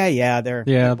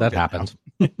 that happened.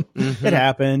 It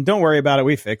happened. Don't worry about it.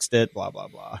 We fixed it, blah, blah,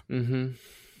 blah.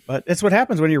 But it's what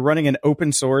happens when you're running an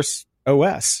open source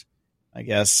OS, I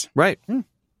guess. Right.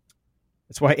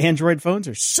 That's why Android phones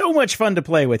are so much fun to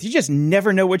play with. You just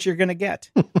never know what you're going to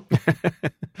get.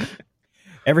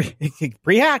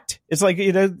 Pre-hacked. It's like,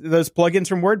 those plugins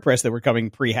from WordPress that were coming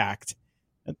pre-hacked.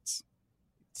 It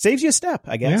saves you a step,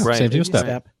 I guess. Yeah, right. Saves you a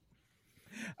step.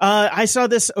 I saw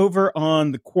this over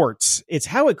on the Quartz. It's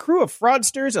how a crew of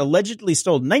fraudsters allegedly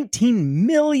stole $19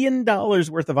 million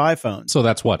worth of iPhones. So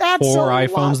that's 4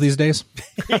 iPhones these days?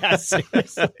 Yeah,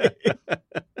 seriously.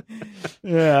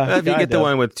 Yeah. If you get the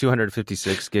one with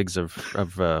 256 gigs of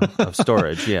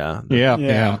storage, yeah.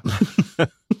 Yeah.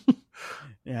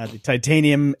 Yeah, the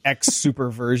Titanium X Super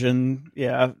version.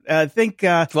 Yeah, I think.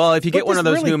 Well, if you get one of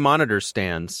those new monitor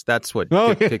stands, that's what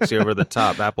kicks you over the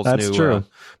top. Apple's that's new, true.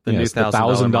 The new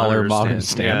 $1,000 monitor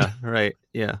stand. Yeah, right.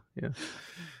 Yeah.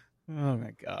 Oh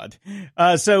my God.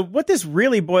 So what this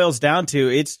really boils down to,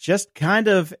 it's just kind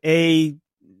of a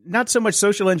not so much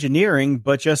social engineering,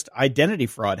 but just identity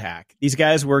fraud hack. These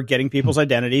guys were getting people's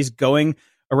identities, going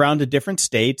around to different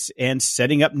states and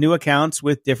setting up new accounts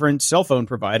with different cell phone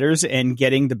providers and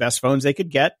getting the best phones they could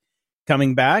get,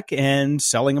 coming back and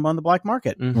selling them on the black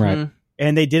market. Right.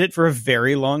 And they did it for a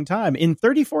very long time in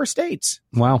 34 states.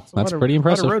 Wow, that's pretty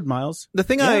impressive. A lot of road miles. The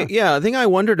thing I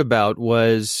wondered about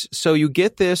was, so you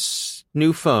get this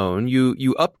new phone,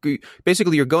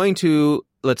 basically you're going to,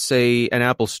 let's say, an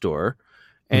Apple store,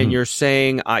 and you're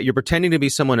saying, you're pretending to be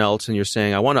someone else, and you're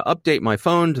saying, I want to update my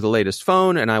phone to the latest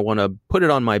phone, and I want to put it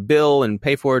on my bill and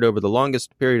pay for it over the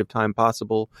longest period of time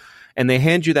possible. And they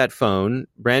hand you that phone,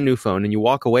 brand new phone, and you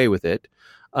walk away with it.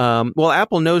 Well,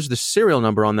 Apple knows the serial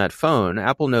number on that phone.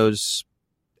 Apple knows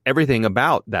everything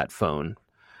about that phone.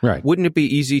 Right. Wouldn't it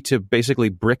be easy to basically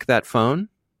brick that phone?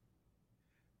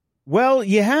 Well,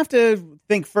 you have to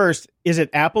think first, is it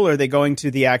Apple or are they going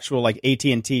to the actual like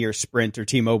AT&T or Sprint or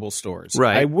T-Mobile stores?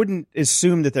 Right. I wouldn't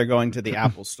assume that they're going to the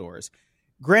Apple stores.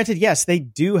 Granted, yes, they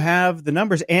do have the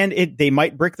numbers and they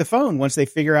might brick the phone once they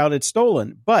figure out it's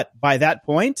stolen. But by that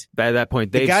point,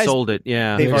 they've sold it.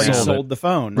 Yeah. They've already sold the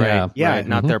phone. Right. Yeah. Right.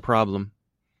 Not their problem.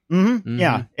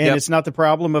 Yeah. And it's not the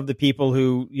problem of the people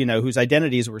who, whose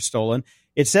identities were stolen.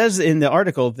 It says in the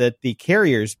article that the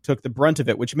carriers took the brunt of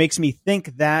it, which makes me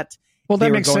think that. Well, that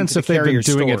makes sense if they've been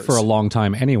doing it for a long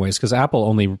time anyways, because Apple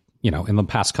only, in the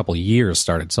past couple of years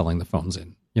started selling the phones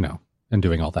and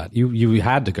doing all that. You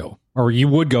had to go, or you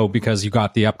would go because you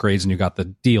got the upgrades and you got the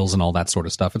deals and all that sort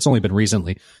of stuff. It's only been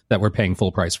recently that we're paying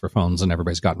full price for phones and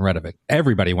everybody's gotten rid of it.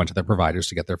 Everybody went to their providers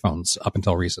to get their phones up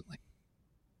until recently.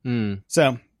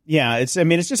 So. Yeah, it's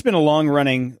just been a long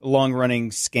running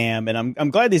scam, and I'm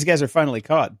glad these guys are finally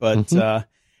caught. But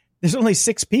there's only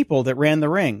 6 people that ran the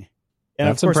ring, and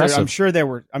that's of course impressive.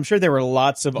 I'm sure there were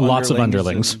lots of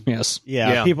underlings. Yes,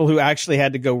 yeah, people who actually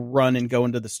had to go run and go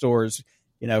into the stores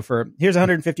for here's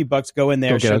 $150, go in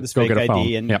there, show this fake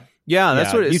ID, and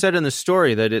that's what it said in the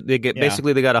story, that they got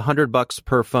 $100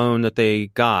 per phone that they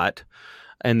got,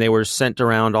 and they were sent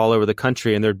around all over the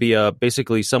country, and there'd be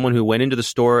basically someone who went into the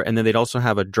store, and then they'd also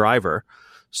have a driver.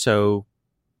 So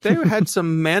they had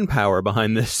some manpower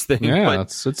behind this thing. Yeah,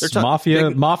 it's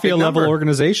mafia level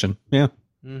organization. Yeah.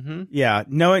 Mm-hmm. Yeah,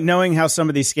 knowing how some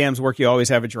of these scams work, you always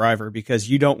have a driver because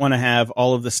you don't want to have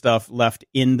all of the stuff left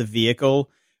in the vehicle.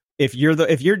 If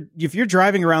you're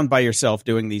driving around by yourself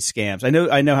doing these scams,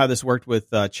 I know how this worked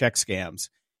with check scams.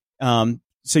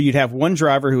 So you'd have one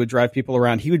driver who would drive people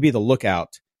around. He would be the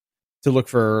lookout to look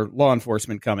for law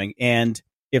enforcement coming. And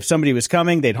if somebody was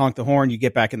coming, they'd honk the horn. You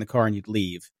get back in the car and you'd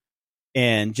leave,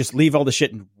 and just leave all the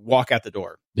shit and walk out the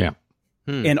door. Yeah.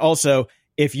 And also,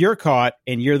 if you're caught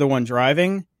and you're the one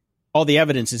driving, all the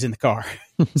evidence is in the car.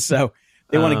 So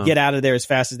they want to get out of there as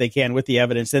fast as they can with the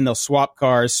evidence. Then they'll swap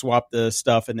cars, swap the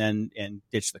stuff, and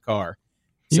ditch the car.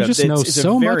 You just know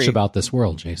so much about this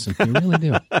world, Jason. You really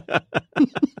do.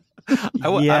 I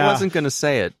wasn't going to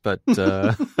say it, but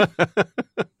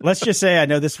let's just say I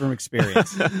know this from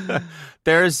experience.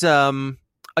 There's another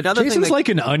Jason's thing like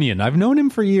an onion. I've known him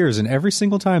for years, and every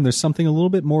single time there's something a little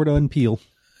bit more to unpeel.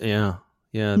 Yeah.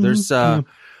 There's the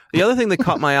other thing that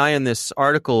caught my eye in this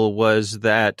article was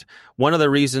that one of the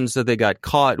reasons that they got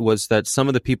caught was that some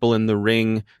of the people in the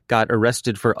ring got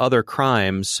arrested for other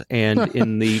crimes, and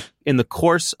in the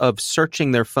course of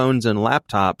searching their phones and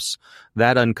laptops,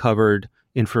 that uncovered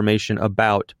information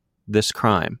about this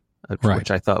crime,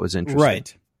 which I thought was interesting.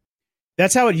 Right.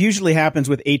 That's how it usually happens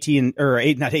with not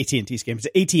AT&T scams,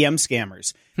 ATM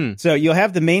scammers. So you'll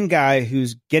have the main guy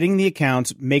who's getting the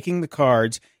accounts, making the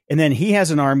cards, and then he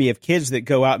has an army of kids that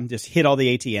go out and just hit all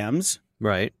the ATMs.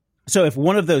 Right. So if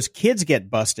one of those kids get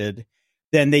busted,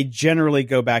 then they generally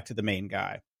go back to the main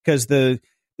guy, because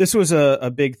this was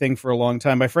a big thing for a long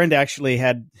time. My friend actually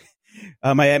had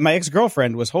my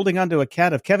ex-girlfriend was holding onto a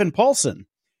cat of Kevin Paulson,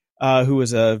 who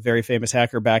was a very famous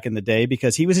hacker back in the day,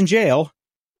 because he was in jail.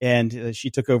 And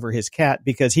she took over his cat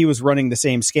because he was running the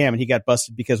same scam, and he got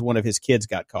busted because one of his kids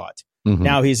got caught. Mm-hmm.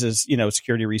 Now he's a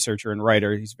security researcher and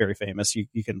writer. He's very famous.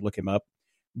 You can look him up.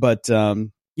 But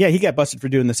he got busted for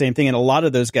doing the same thing. And a lot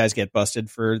of those guys get busted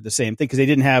for the same thing because they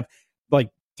didn't have like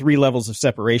 3 levels of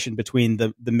separation between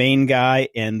the main guy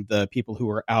and the people who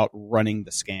are out running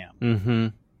the scam. Mm-hmm.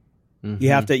 Mm-hmm.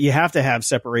 You have to have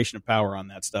separation of power on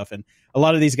that stuff. And a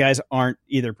lot of these guys aren't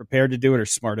either prepared to do it or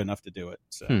smart enough to do it.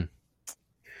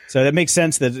 So that makes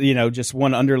sense that, just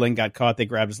one underling got caught, they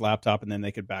grabbed his laptop, and then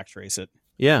they could backtrace it.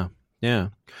 Yeah.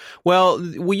 Well,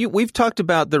 we've talked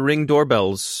about the Ring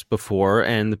doorbells before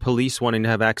and the police wanting to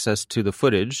have access to the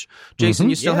footage. Jason,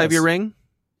 you still have your Ring?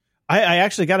 I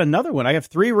actually got another one. I have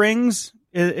 3 Rings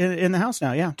in the house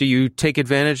now, yeah. Do you take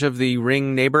advantage of the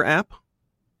Ring Neighbor app?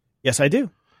 Yes, I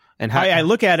do. And I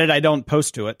look at it, I don't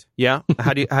post to it. Yeah?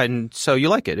 And so you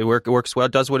like it? It works well?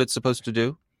 It does what it's supposed to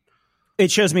do? It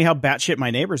shows me how batshit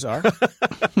my neighbors are,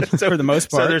 for the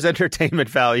most part. So there's entertainment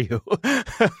value.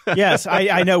 Yes,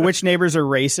 I know which neighbors are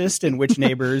racist and which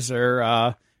neighbors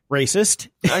are racist.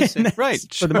 I see. Right.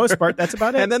 For the most part, that's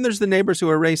about it. And then there's the neighbors who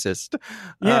are racist.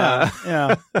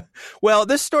 Yeah. Well,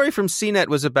 this story from CNET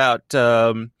was about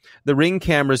the Ring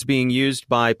cameras being used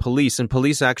by police, and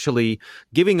police actually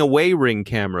giving away Ring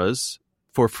cameras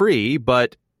for free,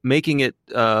 but making it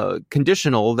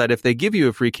conditional that if they give you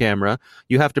a free camera,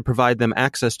 you have to provide them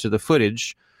access to the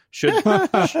footage should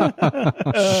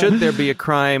there be a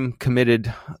crime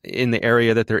committed in the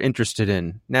area that they're interested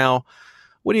in. Now,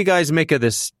 what do you guys make of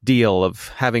this deal of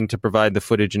having to provide the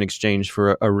footage in exchange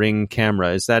for a Ring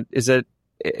camera? Is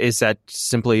that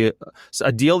simply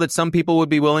a deal that some people would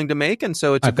be willing to make, and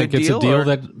so it's a good deal? I think it's a deal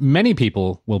that many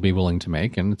people will be willing to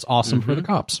make, and it's awesome for the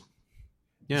cops.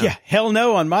 Yeah, hell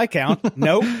no on my count.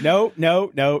 No. Look,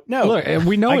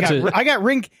 we know I got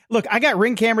Ring. Look, I got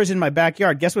Ring cameras in my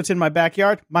backyard. Guess what's in my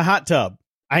backyard? My hot tub.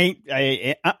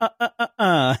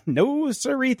 No,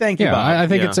 sirree, thank you. Yeah, Bob. I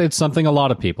think it's something a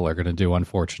lot of people are going to do,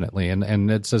 unfortunately, and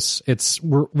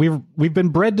we've been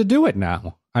bred to do it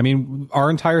now. I mean, our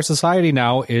entire society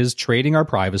now is trading our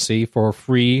privacy for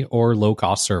free or low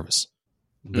cost service.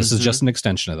 This is just an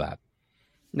extension of that.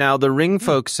 Now, the Ring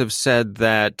folks have said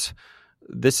that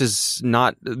this is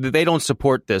not, they don't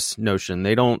support this notion.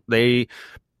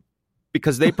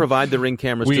 Because they provide the Ring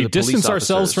cameras to the police officers. We distance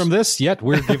ourselves from this, yet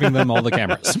we're giving them all the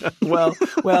cameras. well,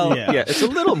 yeah, it's a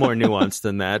little more nuanced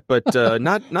than that, but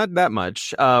not that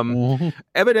much.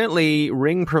 Evidently,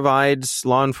 Ring provides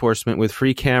law enforcement with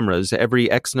free cameras. Every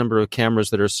X number of cameras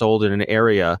that are sold in an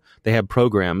area, they have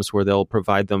programs where they'll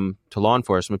provide them to law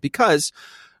enforcement because,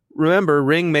 remember,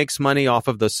 Ring makes money off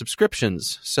of the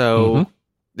subscriptions. So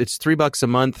it's $3 a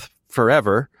month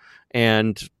forever,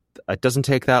 and it doesn't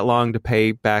take that long to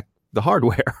pay back the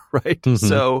hardware, right? Mm-hmm.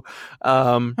 So,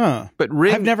 but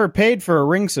Ring, I've never paid for a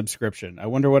Ring subscription. I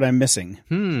wonder what I'm missing.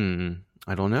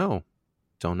 I don't know.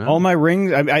 All my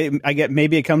Rings, I get,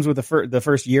 maybe it comes with the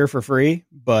first year for free,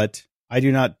 but I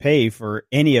do not pay for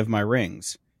any of my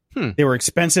Rings. They were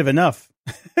expensive enough.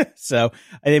 So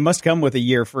they must come with a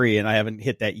year free, and I haven't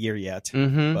hit that year yet.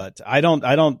 Mm-hmm. But I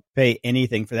don't pay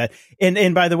anything for that.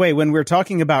 And by the way, when we're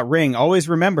talking about Ring, always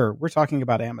remember we're talking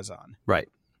about Amazon. Right.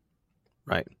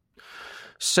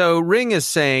 So Ring is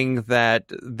saying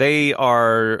that they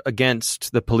are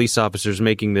against the police officers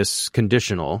making this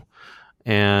conditional,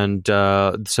 and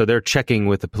so they're checking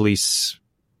with the police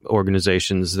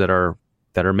organizations that are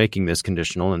making this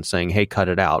conditional and saying, hey, cut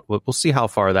it out. We'll see how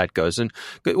far that goes. And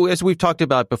as we've talked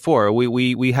about before,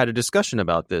 we had a discussion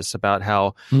about this, about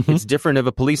how it's different if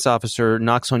a police officer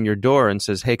knocks on your door and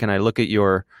says, hey, can I look at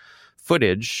your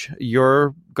footage?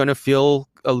 You're going to feel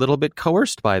a little bit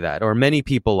coerced by that, or many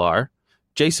people are.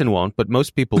 Jason won't, but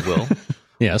most people will.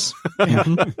 Yes.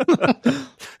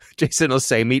 Jason will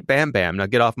say, meet Bam Bam. Now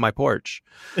get off my porch.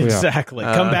 Exactly.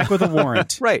 Come back with a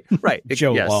warrant. Right.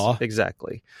 Joe yes, Law.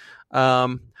 Exactly.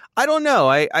 I don't know.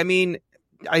 I mean,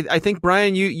 I think,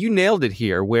 Brian, you nailed it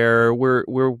here, where we're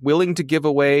willing to give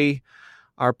away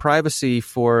our privacy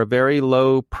for a very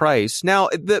low price. Now,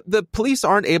 the police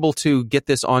aren't able to get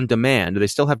this on demand. They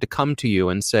still have to come to you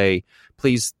and say,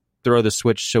 please throw the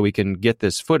switch so we can get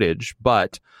this footage.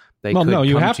 But they could no,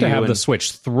 you come have to have and the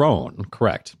switch thrown,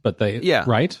 correct? But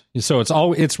right. So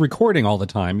it's recording all the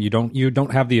time. You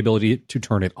don't have the ability to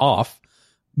turn it off,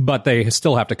 but they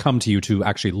still have to come to you to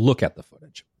actually look at the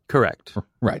footage. Correct.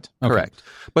 Right. Okay. Correct.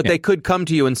 But they could come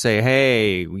to you and say,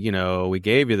 hey, we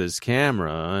gave you this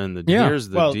camera, and here's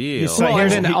the deal.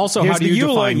 And then also, how do you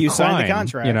define crime? Signed the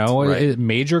contract.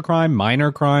 Major crime,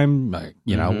 minor crime.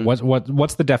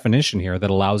 What's the definition here that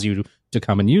allows you to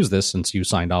come and use this since you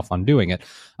signed off on doing it?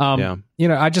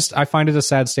 I find it a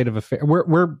sad state of affairs.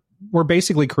 We're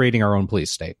basically creating our own police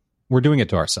state. We're doing it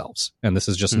to ourselves, and this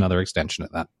is just another extension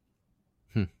of that.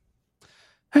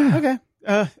 Okay.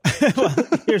 Well,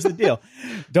 here's the deal.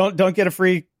 Don't get a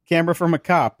free camera from a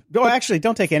cop. Oh, actually,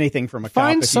 don't take anything from a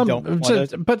cop if you don't want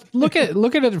it. But look at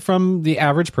it from the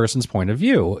average person's point of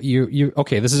view.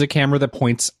 This is a camera that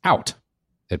points out.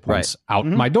 It points out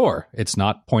my door. It's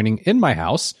not pointing in my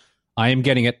house. I am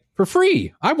getting it for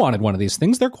free. I wanted one of these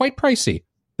things. They're quite pricey.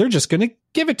 They're just going to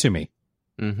give it to me.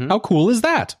 Mm-hmm. How cool is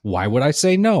that? Why would I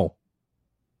say no?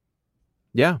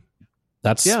 Yeah.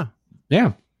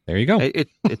 Yeah. There you go.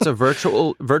 It's a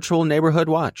virtual neighborhood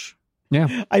watch.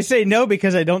 Yeah. I say no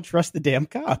because I don't trust the damn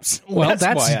cops. Well,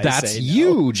 that's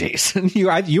you, no. Jason.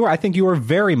 I think you are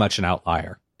very much an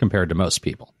outlier compared to most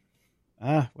people.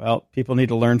 Well, people need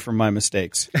to learn from my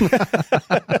mistakes.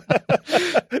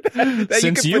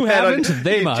 Since you haven't,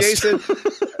 they must. Jason,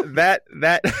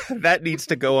 that needs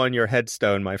to go on your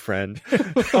headstone, my friend.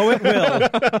 Oh, it will.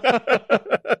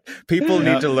 People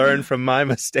need to learn from my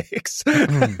mistakes.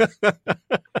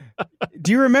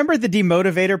 Do you remember the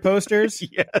demotivator posters?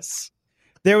 Yes.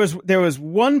 There was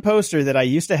one poster that I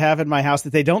used to have in my house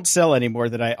that they don't sell anymore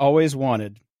that I always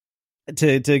wanted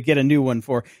to get a new one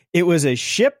for. It was a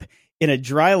ship in a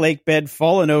dry lake bed,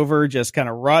 fallen over, just kind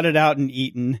of rotted out and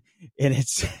eaten. And it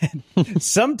said,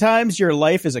 sometimes your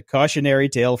life is a cautionary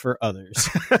tale for others.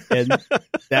 And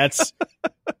that's,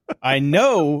 I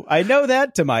know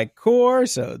that to my core.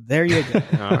 So there you go.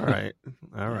 All right.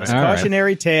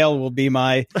 Cautionary tale will be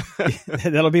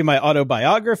that'll be my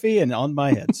autobiography and on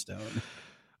my headstone.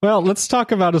 Well, let's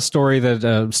talk about a story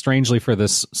that, strangely for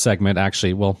this segment,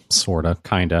 actually, well, sort of,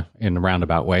 kind of, in a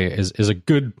roundabout way, is a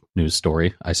good news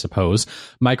story, I suppose.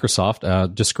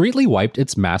 Microsoft discreetly wiped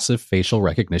its massive facial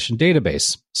recognition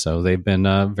database. So they've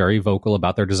been very vocal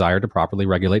about their desire to properly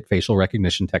regulate facial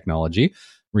recognition technology.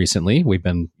 Recently, we've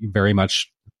been very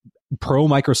much pro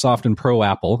Microsoft and pro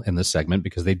Apple in this segment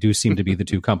because they do seem to be the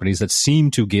two companies that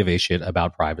seem to give a shit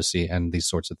about privacy and these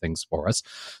sorts of things for us.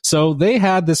 So they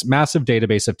had this massive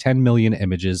database of 10 million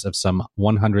images of some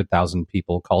 100,000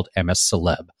 people called MS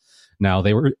Celeb. Now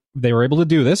they were able to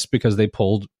do this because they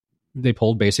pulled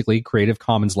basically Creative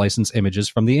Commons license images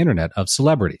from the internet of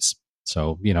celebrities.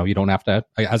 So, you don't have to,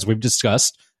 as we've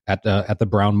discussed, at the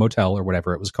Brown Motel or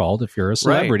whatever it was called. If you're a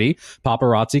celebrity,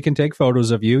 paparazzi can take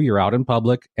photos of you. You're out in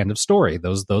public. End of story.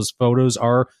 Those photos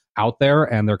are out there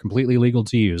and they're completely legal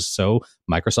to use. So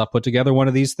Microsoft put together one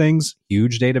of these things,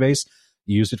 huge database,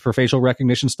 used it for facial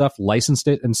recognition stuff, licensed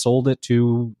it and sold it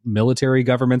to military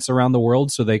governments around the world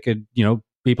so they could,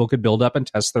 people could build up and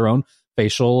test their own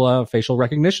facial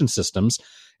recognition systems.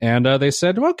 And they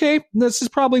said, okay, this is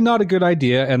probably not a good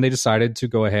idea. And they decided to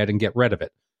go ahead and get rid of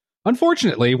it.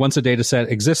 Unfortunately, once a data set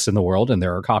exists in the world and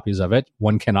there are copies of it,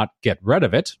 one cannot get rid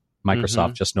of it.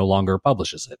 Microsoft just no longer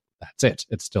publishes it. That's it.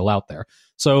 It's still out there.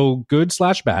 So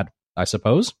good/bad, I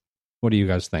suppose. What do you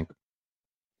guys think?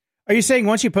 Are you saying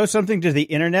once you post something to the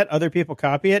internet, other people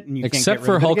copy it and you Except can't get rid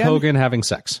for of it Hulk again? Hogan having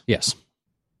sex. Yes.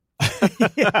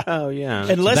 Yeah. Oh, yeah.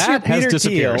 Unless That you're has Peter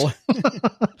disappeared. Thiel.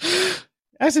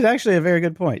 That's actually a very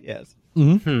good point. Yes.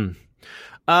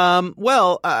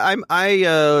 Well,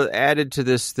 I added to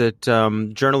this that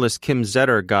journalist Kim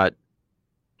Zetter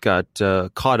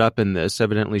got caught up in this.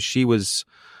 Evidently, she was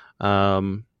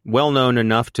well known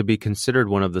enough to be considered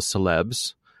one of the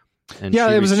celebs. And Yeah,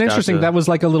 she it was an reached out interesting. to- That was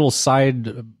like a little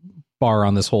side bar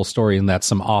on this whole story, in that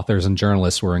some authors and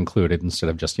journalists were included instead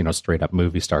of just straight up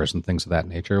movie stars and things of that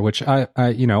nature. Which I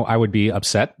would be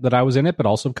upset that I was in it, but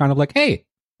also kind of like, hey,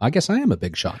 I guess I am a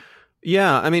big shot.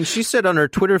 Yeah, I mean, she said on her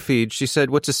Twitter feed, she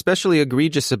said, what's especially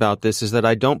egregious about this is that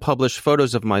I don't publish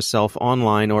photos of myself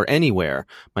online or anywhere.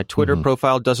 My Twitter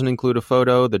profile doesn't include a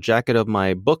photo. The jacket of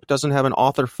my book doesn't have an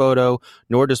author photo,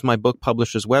 nor does my book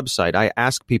publisher's website. I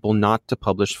ask people not to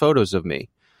publish photos of me.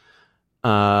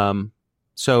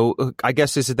 So I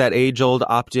guess is it that age-old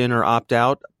opt-in or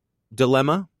opt-out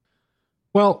dilemma?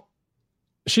 Well,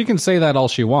 she can say that all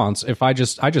she wants. If I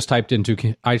typed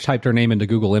her name into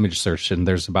Google image search, and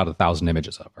there's about 1,000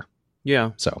 images of her.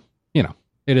 Yeah. So,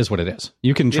 it is what it is.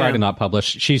 You can try Yeah. to not publish.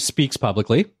 She speaks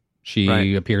publicly.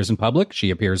 She appears in public. She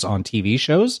appears on TV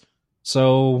shows.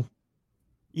 So,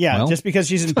 Yeah, well. just because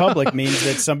she's in public means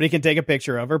that somebody can take a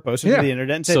picture of her, post it Yeah. to the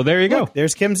internet, and say, So there you go. "Look,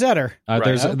 there's Kim Zetter."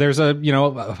 there's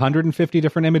 150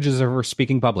 different images of her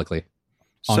speaking publicly.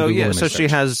 On So Google yeah, image so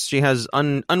search. she has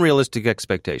unrealistic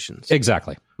expectations.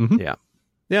 Exactly. Mhm. Yeah,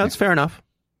 that's fair enough.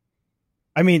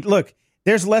 I mean, look,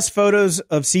 there's less photos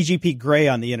of CGP Grey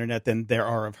on the internet than there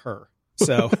are of her.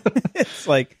 So it's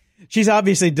like she's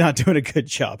obviously not doing a good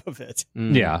job of it.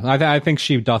 Yeah, I think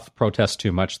she doth protest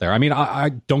too much there. I mean, I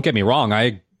don't get me wrong.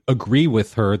 I agree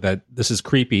with her that this is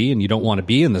creepy and you don't want to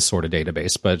be in this sort of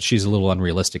database, but she's a little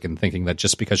unrealistic in thinking that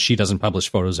just because she doesn't publish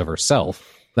photos of herself,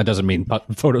 that doesn't mean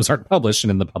photos aren't published and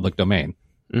in the public domain.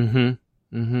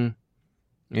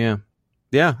 Yeah,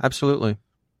 absolutely.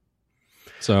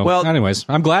 So, Well- anyways,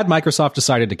 I'm glad Microsoft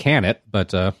decided to can it,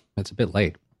 but it's a bit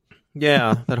late.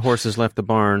 Yeah, that horse has left the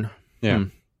barn. Yeah.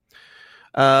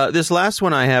 This last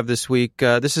one I have this week,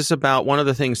 this is about one of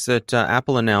the things that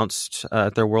Apple announced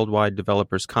at their Worldwide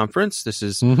Developers Conference. This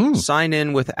is Sign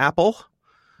In with Apple.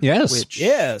 Yes. Which,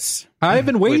 Yes. I've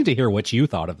been waiting to hear what you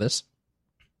thought of this.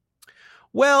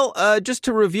 Well, just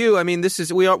to review, I mean,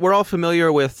 we're all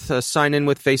familiar with Sign In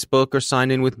with Facebook or Sign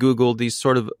In with Google. These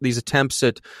attempts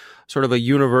at sort of a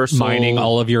universal Mining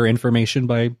all of your information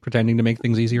by pretending to make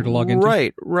things easier to log into.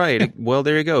 Right. Well,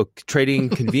 there you go. Trading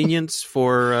convenience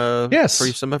for Yes. for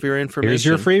some of your information. Here's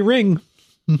your free ring.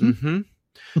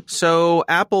 So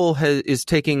Apple is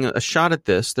taking a shot at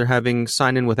this. They're having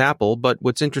Sign In with Apple, but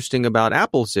what's interesting about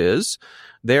Apple's is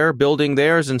they're building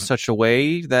theirs in such a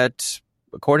way that,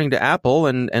 according to Apple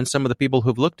and some of the people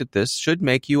who've looked at this, should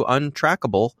make you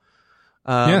untrackable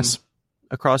Yes.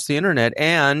 across the internet.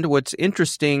 And what's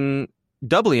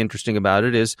doubly interesting about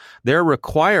it is they're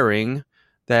requiring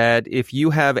that if you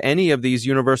have any of these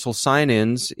universal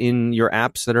sign-ins in your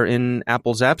apps that are in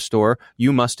Apple's App Store,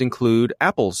 you must include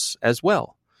Apple's as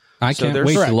well. I So can't they're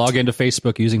wait correct. to log into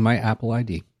Facebook using my Apple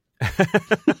ID.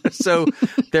 So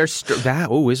they're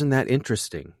isn't that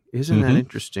interesting? Isn't that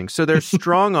interesting? So they're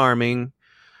strong-arming.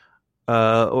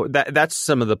 That's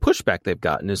some of the pushback they've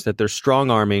gotten, is that they're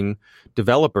strong-arming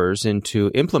developers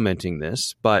into implementing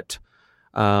this. But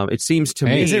it seems to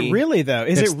me, Is it really though?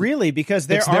 Is It's- it really? Because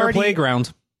they're It's their already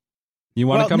playground. You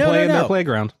want Well, to come no, play no, in their no.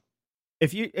 playground.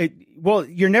 If you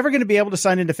you're never going to be able to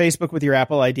sign into Facebook with your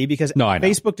Apple ID because No, I know.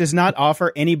 Facebook does not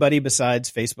offer anybody besides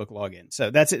Facebook login.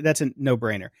 So that's a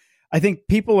no-brainer. I think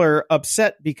people are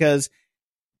upset because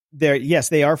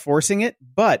they are forcing it,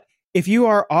 but if you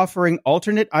are offering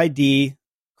alternate ID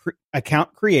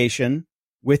account creation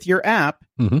with your app,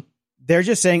 Mhm. they're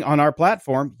just saying on our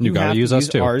platform You gotta have to use us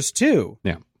too. ours too.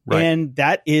 Yeah. Right. And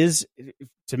that is,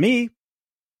 to me,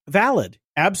 valid.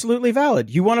 Absolutely valid.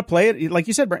 You want to play it, like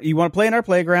you said, Brian, you want to play in our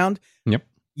playground. Yep.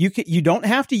 You don't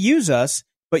have to use us,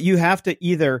 but you have to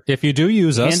either If you do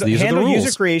use us, these are the handle rules.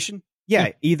 user creation. Yeah,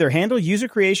 Yeah. either handle user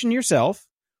creation yourself,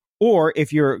 or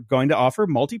if you're going to offer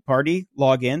multi-party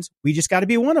logins, we just got to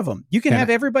be one of them. You can And- have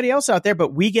everybody else out there,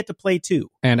 but we get to play too.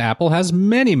 And Apple has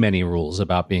many, many rules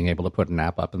about being able to put an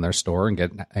app up in their store and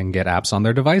get apps on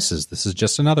their devices. This is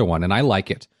just another one, and I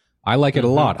like it. I like it a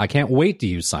lot. I can't wait to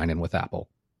use Sign In with Apple.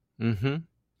 Mm-hmm.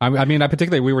 I mean,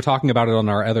 particularly, we were talking about it on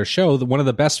our other show. One of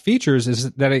the best features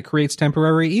is that it creates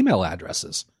temporary email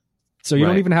addresses. So you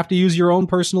don't even have to use your own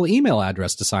personal email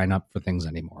address to sign up for things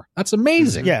anymore. That's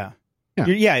amazing. Yeah.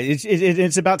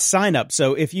 It's about sign up.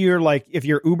 So if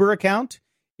your Uber account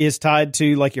is tied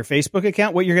to like your Facebook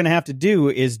account, what you're going to have to do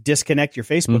is disconnect your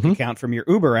Facebook account from your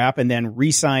Uber app and then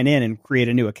re-sign in and create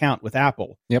a new account with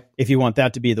Apple. Yep. If you want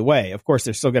that to be the way. Of course,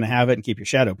 they're still going to have it and keep your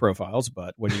shadow profiles,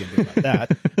 but what are you going to do about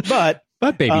that?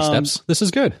 But baby steps. This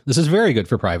is good. This is very good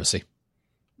for privacy.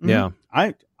 Yeah.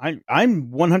 I'm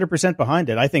 100% behind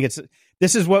it. I think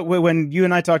this is what, when you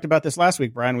and I talked about this last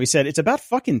week, Brian, we said it's about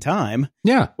fucking time.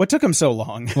 Yeah. What took them so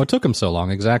long? What took them so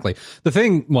long? Exactly. The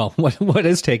thing, well, what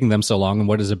is taking them so long and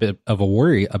what is a bit of a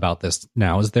worry about this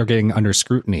now is they're getting under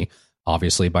scrutiny,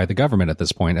 obviously, by the government at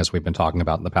this point, as we've been talking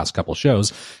about in the past couple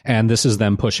shows. And this is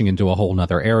them pushing into a whole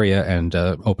nother area and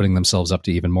opening themselves up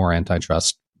to even more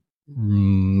antitrust.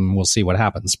 We'll see what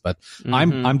happens, but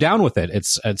I'm down with it.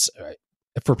 It's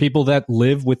for people that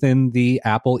live within the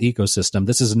Apple ecosystem.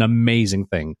 This is an amazing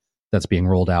thing that's being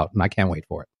rolled out, and I can't wait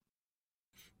for it.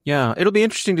 Yeah, it'll be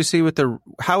interesting to see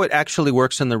how it actually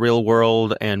works in the real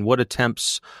world and what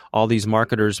attempts all these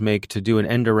marketers make to do an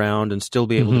end around and still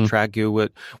be able to track you.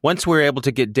 Once we're able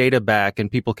to get data back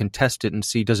and people can test it and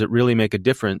see, does it really make a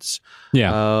difference?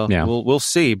 We'll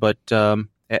see. But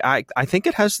I think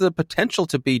it has the potential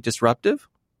to be disruptive.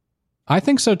 I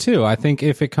think so too. I think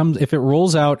if it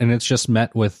rolls out and it's just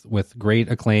met with great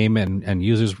acclaim and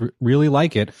users really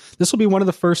like it, this will be one of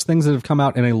the first things that have come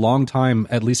out in a long time,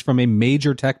 at least from a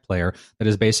major tech player that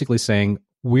is basically saying,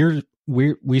 we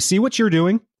see what you're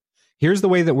doing. Here's the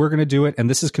way that we're going to do it. And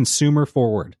this is consumer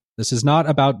forward. This is not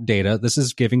about data. This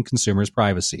is giving consumers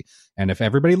privacy. And if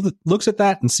everybody looks at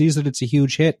that and sees that it's a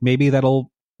huge hit, maybe that'll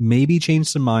change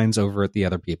some minds over at the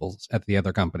other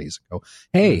companies. Go,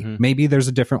 hey, maybe there's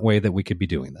a different way that we could be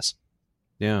doing this.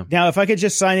 Yeah. Now, if I could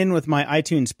just sign in with my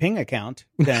iTunes Ping account,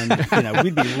 then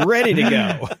we'd be ready to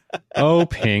go. Oh,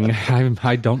 Ping,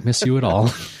 I don't miss you at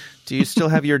all. Do you still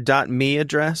have your .me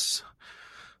address?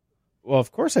 Well,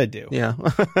 of course I do. Yeah.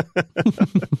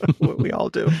 We all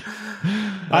do.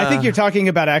 I think you're talking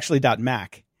about actually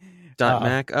 .mac.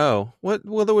 .mac. Oh, what?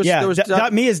 Well, there was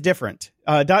 .me is different.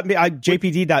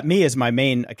 JPD.me is my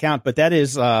main account, but that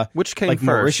is which came like first?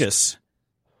 Mauritius.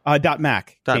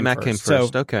 .mac. .mac came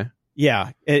first. So, okay.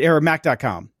 Yeah, or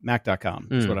Mac.com. Mac.com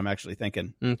is what I'm actually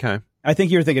thinking. Okay. I think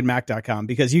you're thinking Mac.com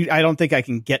because I don't think I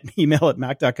can get email at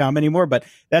Mac.com anymore, but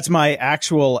that's my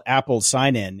actual Apple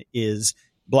sign-in is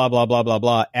blah, blah, blah, blah,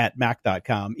 blah at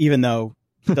Mac.com, even though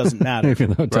it doesn't matter.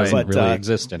 Even though it doesn't really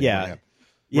exist anymore. Yeah.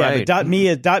 Yeah, right. But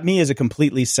 .me is a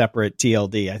completely separate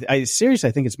TLD. I seriously,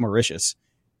 I think it's Mauritius,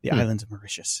 the islands of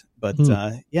Mauritius. But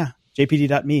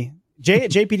JPD.me.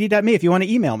 JPD.me if you want to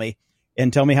email me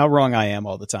and tell me how wrong I am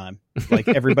all the time, like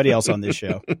everybody else on this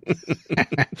show.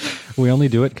 We only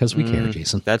do it because we care,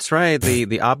 Jason. That's right.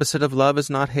 The opposite of love is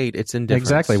not hate; it's indifference.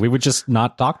 Exactly. We would just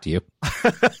not talk to you.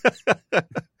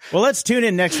 Well, let's tune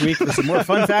in next week for some more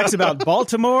fun facts about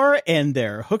Baltimore and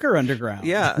their Hooker Underground.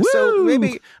 Yeah. Woo!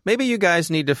 So maybe you guys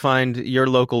need to find your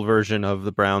local version of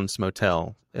the Browns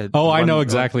Motel. I know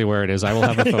exactly where it is. I will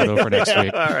have a photo for next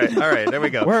week. All right. There we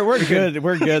go. We're good.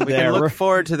 We're good we there. Can look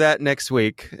forward to that next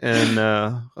week, and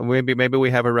maybe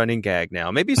we have a running gag now.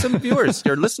 Maybe some viewers,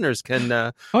 your listeners,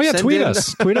 can. Tweet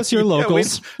us. Tweet us your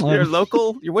locals. Your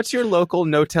local. What's your local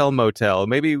no-tell motel?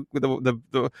 Maybe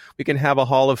we can have a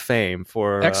Hall of Fame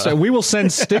for. We will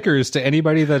send stickers to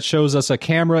anybody that shows us a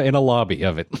camera in a lobby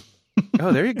of it.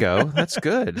 Oh, there you go. That's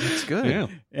good. That's good.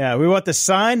 Yeah, we want the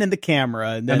sign and the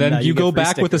camera. And then you go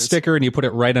back with a sticker and you put it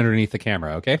right underneath the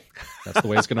camera, okay? That's the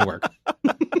way it's going to work.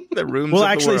 The rooms we'll of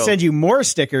actually the world. send you more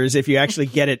stickers if you actually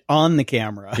get it on the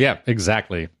camera. Yeah,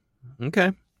 exactly.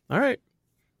 Okay. All right.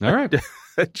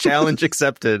 Challenge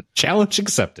accepted.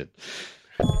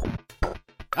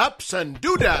 Ups and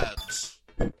doodads.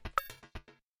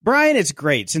 Brian, it's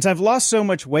great. Since I've lost so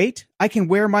much weight, I can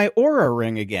wear my Oura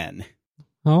ring again.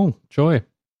 Oh, joy.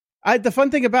 The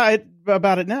fun thing about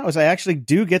it now is I actually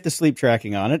do get the sleep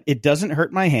tracking on it. It doesn't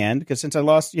hurt my hand because since I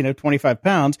lost, 25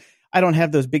 pounds, I don't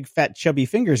have those big, fat, chubby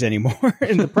fingers anymore.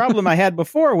 And the problem I had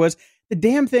before was the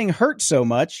damn thing hurt so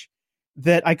much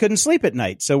that I couldn't sleep at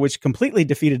night. So which completely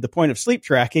defeated the point of sleep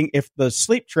tracking if the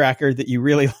sleep tracker that you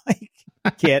really like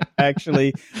can't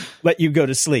actually let you go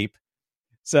to sleep.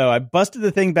 So I busted the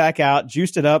thing back out,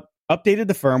 juiced it up, updated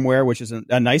the firmware, which is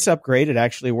a nice upgrade. It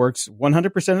actually works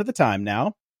 100% of the time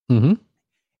now. Mm-hmm.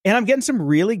 And I'm getting some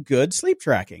really good sleep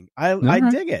tracking. I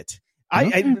dig it.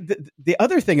 The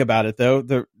other thing about it, though,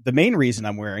 the main reason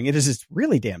I'm wearing it is it's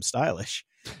really damn stylish.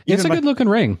 It's a good looking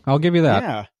ring. I'll give you that.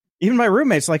 Yeah. Even my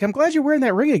roommate's like, I'm glad you're wearing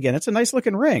that ring again. It's a nice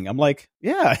looking ring. I'm like,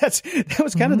 yeah, that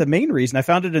was kind of the main reason. I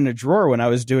found it in a drawer when I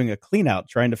was doing a clean out,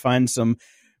 trying to find some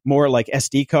more like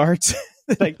SD cards.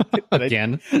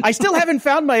 I still haven't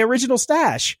found my original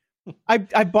stash.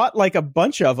 I bought like a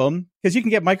bunch of them because you can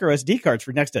get micro SD cards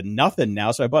for next to nothing now.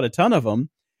 So I bought a ton of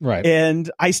them. Right. And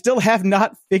I still have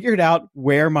not figured out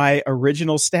where my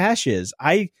original stash is.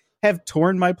 I have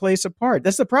torn my place apart.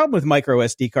 That's the problem with micro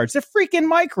SD cards. They're freaking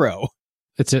micro.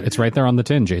 It's right there on the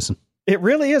tin, Jason. It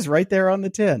really is right there on the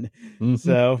tin. Mm-hmm.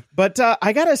 So, but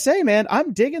I gotta say, man,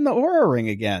 I'm digging the Oura Ring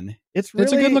again. It's a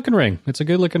good looking ring. It's a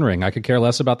good looking ring. I could care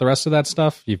less about the rest of that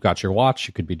stuff. You've got your watch.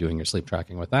 You could be doing your sleep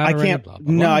tracking with that. I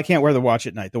can't wear the watch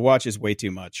at night. The watch is way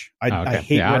too much. I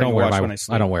hate wearing a watch when I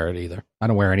sleep. I don't wear it either. I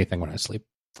don't wear anything when I sleep.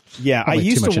 Yeah, I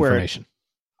used to wear it.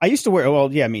 I used to wear.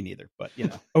 Well, yeah, me neither. But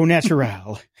au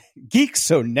natural,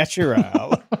 geeks au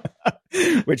natural.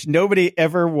 Which nobody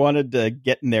ever wanted to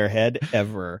get in their head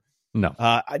ever. No.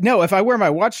 No, if I wear my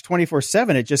watch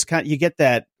 24/7, it just you get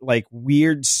that like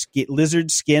weird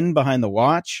lizard skin behind the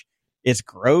watch. It's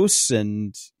gross,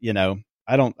 and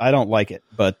I don't like it.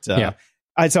 But so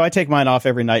I take mine off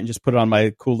every night and just put it on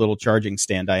my cool little charging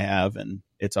stand I have, and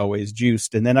it's always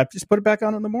juiced. And then I just put it back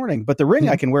on in the morning. But the ring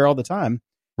I can wear all the time,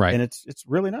 right? And it's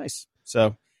really nice.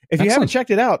 So. If you haven't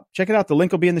checked it out, check it out. The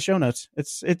link will be in the show notes.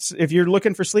 It's if you're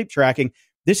looking for sleep tracking,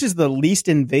 this is the least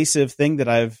invasive thing that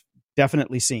I've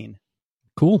definitely seen.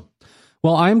 Cool.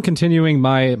 Well, I'm continuing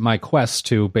my quest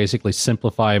to basically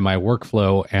simplify my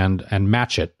workflow and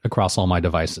match it across all my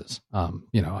devices. Have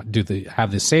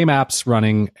the same apps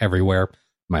running everywhere.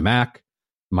 My Mac,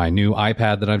 my new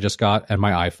iPad that I've just got, and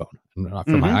my iPhone. And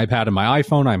for my iPad and my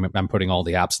iPhone, I'm putting all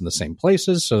the apps in the same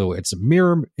places, so it's a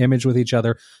mirror image with each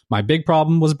other. My big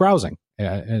problem was browsing.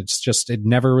 It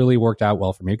never really worked out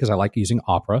well for me because I like using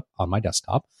Opera on my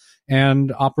desktop.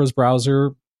 And Opera's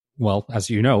browser, well, as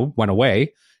you know, went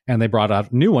away, and they brought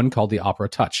out a new one called the Opera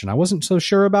Touch. And I wasn't so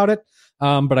sure about it,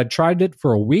 but I tried it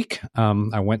for a week.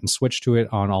 I went and switched to it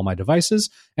on all my devices.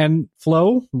 And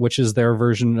Flow, which is their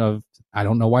version of, I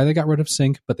don't know why they got rid of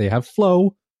Sync, but they have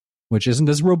Flow, which isn't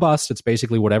as robust. It's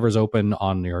basically whatever's open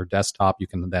on your desktop, you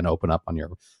can then open up on your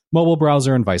mobile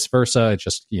browser and vice versa. It's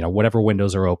just, whatever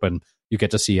windows are open, you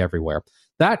get to see everywhere.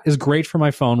 That is great for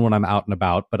my phone when I'm out and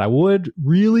about, but I would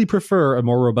really prefer a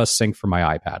more robust sync for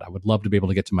my iPad. I would love to be able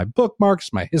to get to my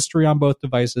bookmarks, my history on both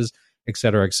devices, et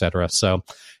cetera, et cetera. So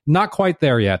not quite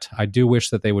there yet. I do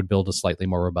wish that they would build a slightly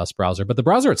more robust browser, but the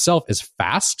browser itself is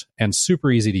fast and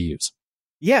super easy to use.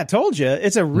 Yeah, told you.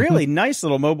 It's a really nice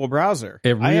little mobile browser.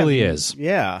 It really is.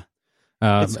 Yeah.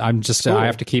 I'm just cool. I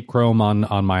have to keep Chrome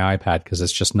on my iPad because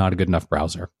it's just not a good enough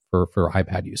browser for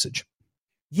iPad usage.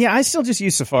 Yeah, I still just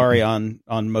use Safari on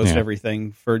most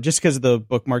everything just because of the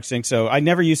bookmark sync. So I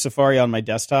never use Safari on my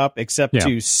desktop except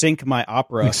to sync my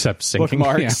Opera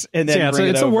bookmarks. And then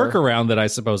it's a workaround that I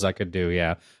suppose I could do.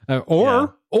 Yeah.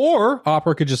 Or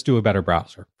Opera could just do a better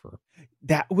browser for.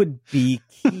 That would be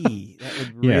key.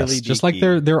 That would really be just key.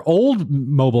 Like their old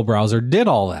mobile browser did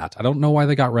all that. I don't know why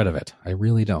they got rid of it. I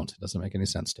really don't. It doesn't make any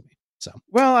sense to me. So,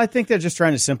 well, I think they're just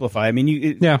trying to simplify. I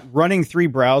mean, running 3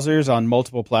 browsers on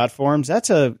multiple platforms, that's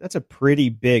a pretty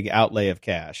big outlay of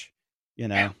cash,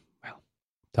 Well,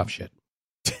 tough shit.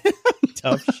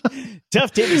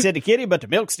 Tough Timmy said to Kitty, but the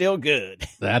milk's still good.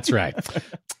 That's right.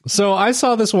 So I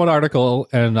saw this one article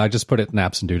and I just put it in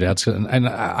Apps and Doodads, and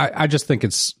I just think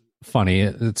it's funny.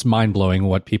 It's mind-blowing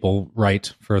what people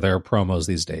write for their promos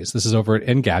these days. This is over at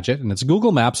Engadget, and it's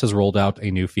Google Maps has rolled out a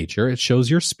new feature. It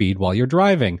shows your speed while you're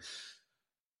driving.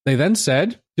 They then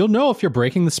said, you'll know if you're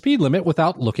breaking the speed limit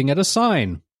without looking at a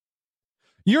sign.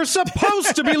 You're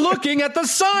supposed to be looking at the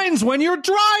signs when you're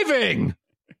driving.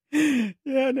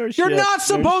 Yeah, no shit. You're not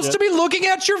supposed to be looking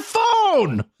at your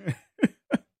phone.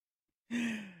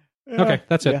 Okay,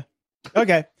 that's it. Yeah.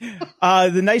 Okay.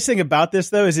 The nice thing about this,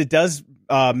 though, is it does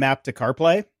map to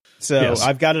CarPlay. So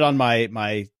I've got it on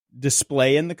my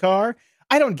display in the car.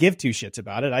 I don't give 2 shits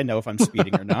about it. I know if I'm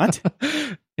speeding or not.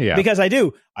 Yeah. Because I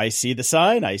do. I see the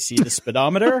sign. I see the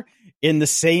speedometer. In the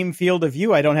same field of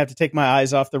view, I don't have to take my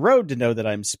eyes off the road to know that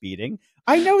I'm speeding.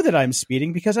 I know that I'm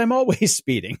speeding because I'm always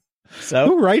speeding. So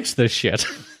who writes this shit?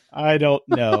 I don't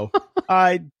know.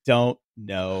 I don't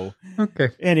know. Okay.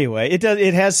 Anyway,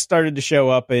 it has started to show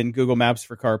up in Google Maps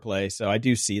for CarPlay, so I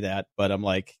do see that. But I'm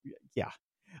like, yeah,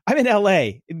 I'm in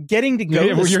LA. Getting to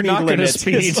go the speed limit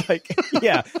is like,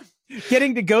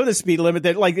 getting to go the speed limit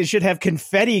that like it should have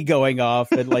confetti going off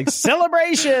and like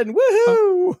celebration,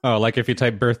 woohoo! Oh, like if you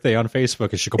type birthday on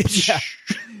Facebook, it should go.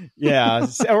 Yeah,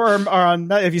 or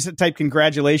on if you type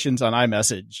congratulations on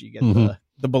iMessage, you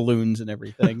get the balloons and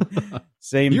everything.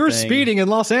 Same You're thing. speeding in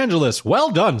Los Angeles.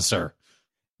 Well done, sir.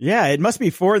 Yeah, it must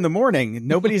be 4 a.m.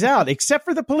 Nobody's out except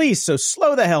for the police, so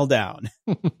slow the hell down.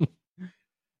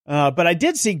 But I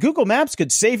did see Google Maps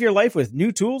could save your life with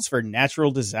new tools for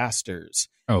natural disasters.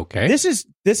 Okay. This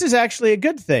is actually a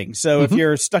good thing. So if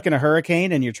you're stuck in a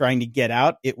hurricane and you're trying to get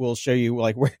out, it will show you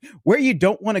like where you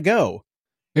don't want to go.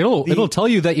 It'll tell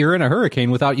you that you're in a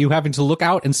hurricane without you having to look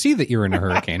out and see that you're in a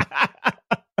hurricane.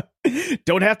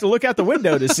 Don't have to look out the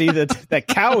window to see that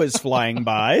cow is flying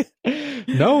by.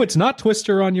 No, it's not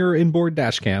Twister on your inboard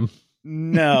dash cam.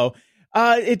 No.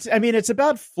 It's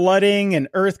about flooding and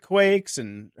earthquakes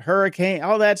and hurricane,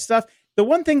 all that stuff. The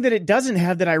one thing that it doesn't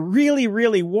have that I really,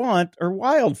 really want are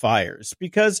wildfires,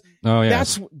 because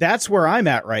that's where I'm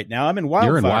at right now. I'm in wildfire.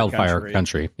 You're in wildfire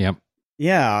country. Yep.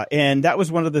 Yeah, and that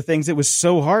was one of the things that was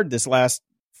so hard this last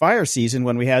fire season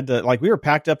when we had to, like, we were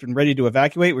packed up and ready to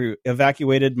evacuate. We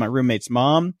evacuated my roommate's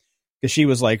mom because she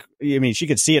was like, she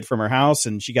could see it from her house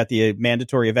and she got the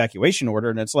mandatory evacuation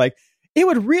order. And it's like, it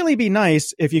would really be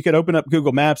nice if you could open up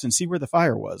Google Maps and see where the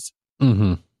fire was.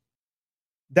 Mm-hmm.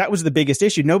 That was the biggest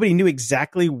issue. Nobody knew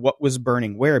exactly what was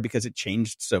burning where because it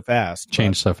changed so fast.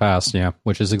 Yeah,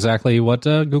 which is exactly what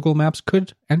Google Maps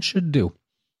could and should do.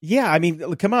 Yeah,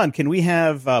 come on. Can we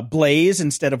have Blaze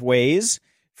instead of Waze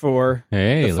for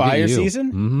the fire season?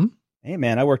 Mm-hmm. Hey,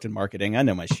 man, I worked in marketing. I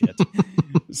know my shit.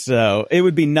 So it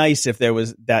would be nice if there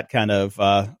was that kind of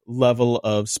level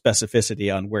of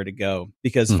specificity on where to go,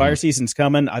 because fire season's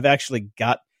coming. I've actually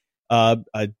got a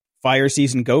fire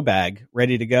season go bag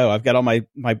ready to go. I've got all my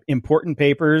important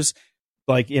papers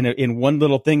like in one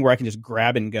little thing where I can just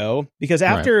grab and go. Because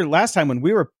after last time when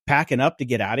we were packing up to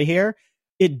get out of here,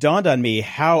 it dawned on me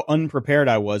how unprepared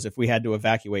I was if we had to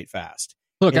evacuate fast.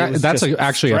 Look, that's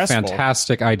actually a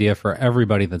fantastic idea for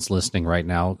everybody that's listening right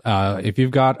now. If you've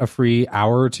got a free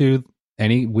hour or two,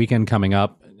 any weekend coming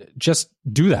up, just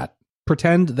do that.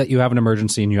 Pretend that you have an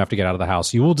emergency and you have to get out of the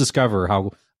house. You will discover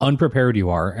how unprepared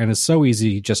you are. And it's so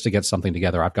easy just to get something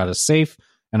together. I've got a safe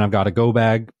and I've got a go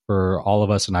bag for all of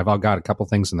us. And I've got a couple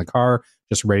things in the car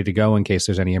just ready to go in case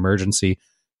there's any emergency.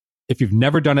 If you've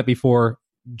never done it before,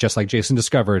 just like Jason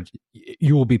discovered,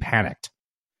 you will be panicked.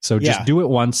 So just do it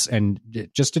once and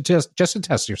just to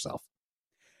test yourself.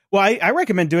 Well, I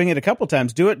recommend doing it a couple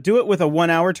times. Do it with a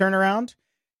 1 hour turnaround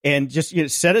and just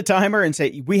set a timer and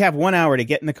say, we have 1 hour to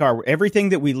get in the car. Everything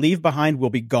that we leave behind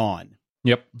will be gone.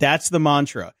 Yep. That's the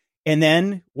mantra. And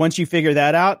then once you figure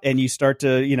that out and you start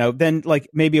to, then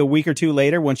like maybe a week or two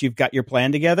later, once you've got your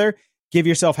plan together, give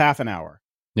yourself half an hour.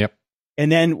 Yep.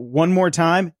 And then one more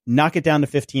time, knock it down to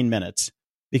 15 minutes.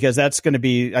 Because that's going to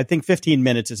be, I think 15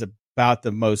 minutes is about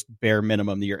the most bare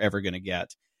minimum that you're ever going to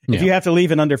get. Yeah. If you have to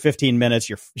leave in under 15 minutes,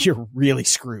 you're really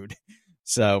screwed.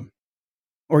 So,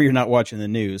 or you're not watching the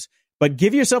news. But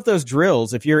give yourself those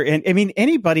drills. If you're,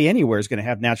 anybody anywhere is going to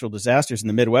have natural disasters. In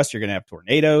the Midwest, you're going to have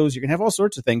tornadoes. You're going to have all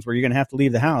sorts of things where you're going to have to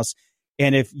leave the house.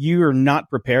 And if you're not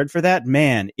prepared for that,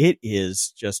 man, it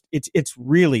is just, it's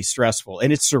really stressful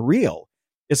and it's surreal.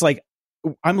 It's like,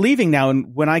 I'm leaving now.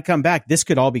 And when I come back, this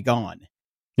could all be gone.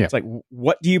 Yeah. It's like,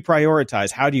 what do you prioritize?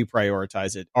 How do you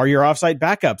prioritize it? Are your offsite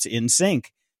backups in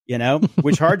sync?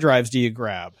 Which hard drives do you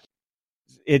grab?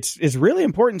 It's really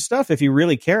important stuff if you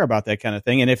really care about that kind of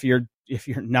thing. And if you're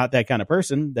not that kind of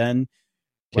person, then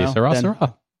que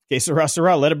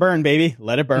sera, let it burn, baby.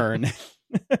 Let it burn.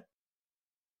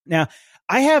 Now,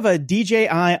 I have a DJI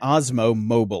Osmo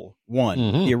Mobile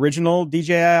 1, the original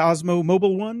DJI Osmo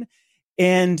Mobile 1.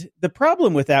 And the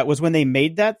problem with that was when they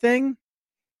made that thing.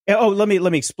 Oh, let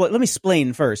me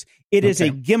explain first. It is a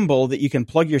gimbal that you can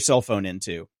plug your cell phone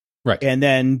into, right? And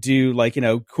then do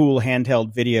cool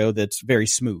handheld video that's very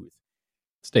smooth.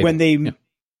 Stable. When they,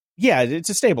 it's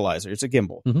a stabilizer. It's a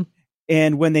gimbal. Mm-hmm.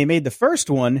 And when they made the first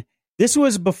one, this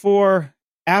was before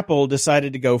Apple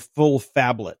decided to go full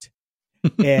phablet,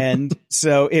 and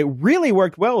so it really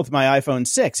worked well with my iPhone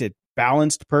 6. It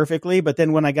balanced perfectly, but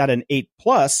then when I got an 8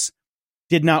 Plus,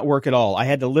 did not work at all. I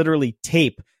had to literally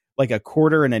tape like a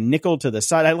quarter and a nickel to the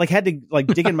side. I had to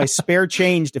dig in my spare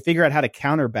change to figure out how to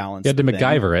counterbalance. You had to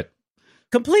MacGyver it.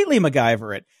 Completely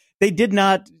MacGyver it. They did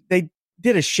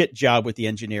a shit job with the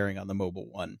engineering on the mobile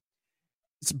one.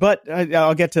 But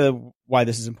I'll get to why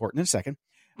this is important in a second.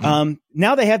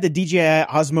 Now they have the DJI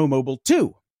Osmo Mobile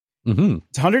 2. Mm-hmm.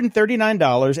 It's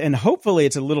 $139, and hopefully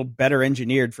it's a little better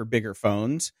engineered for bigger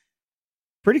phones.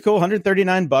 Pretty cool,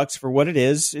 $139 for what it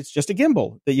is. It's just a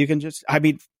gimbal that you can just,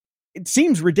 it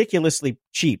seems ridiculously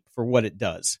cheap for what it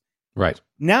does. Right.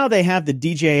 Now they have the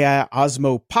DJI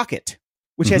Osmo Pocket,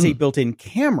 which has a built-in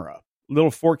camera, little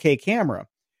 4K camera,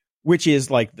 which is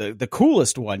like the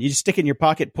coolest one. You just stick it in your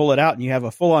pocket, pull it out, and you have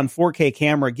a full-on 4K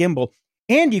camera gimbal,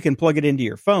 and you can plug it into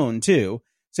your phone too.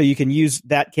 So you can use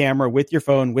that camera with your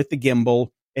phone, with the gimbal,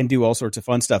 and do all sorts of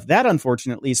fun stuff. That,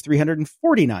 unfortunately, is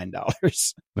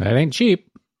 $349. That ain't cheap.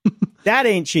 That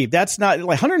ain't cheap. That's not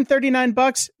like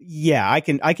 $139. Yeah, I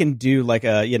can do like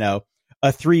a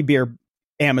 3-beer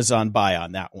Amazon buy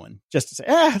on that one just to say,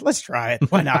 let's try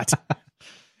it. Why not?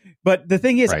 But the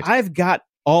thing is, I've got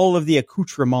all of the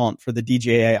accoutrement for the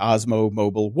DJI Osmo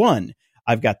Mobile 1.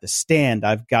 I've got the stand.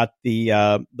 I've got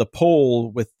the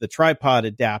pole with the tripod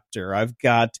adapter. I've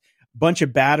got a bunch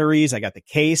of batteries. I got the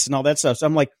case and all that stuff. So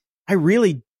I'm like, I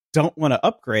really don't want to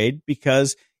upgrade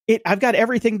because I've got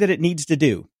everything that it needs to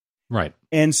do. Right.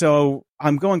 And so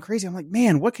I'm going crazy. I'm like,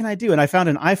 man, what can I do? And I found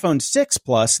an iPhone 6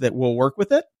 Plus that will work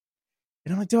with it.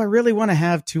 And I'm like, do I really want to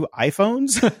have 2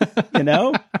 iPhones,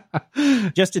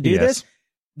 just to do this?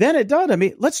 Then it dawned on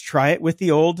me, let's try it with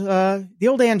the old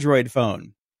Android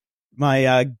phone.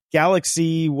 My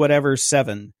Galaxy whatever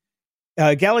 7,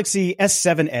 Galaxy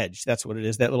S7 Edge. That's what it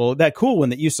is. That cool one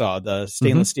that you saw, the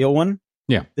stainless steel one.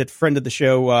 Yeah. That friend of the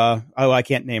show. I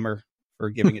can't name her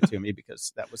for giving it to me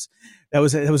because that was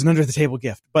an under the table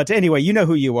gift. But anyway, you know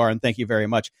who you are, and thank you very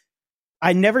much.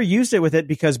 I never used it with it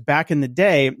because back in the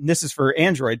day, and this is for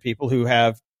Android people who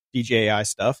have DJI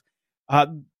stuff,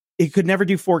 it could never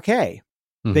do 4K.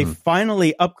 Mm-hmm. They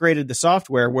finally upgraded the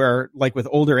software where, like with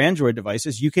older Android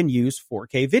devices, you can use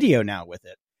 4K video now with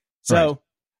it. So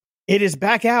It is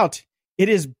back out. It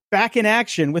is back in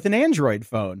action with an Android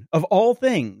phone, of all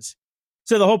things.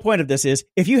 So the whole point of this is,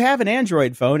 if you have an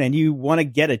Android phone and you want to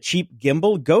get a cheap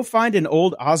gimbal, go find an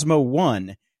old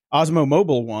Osmo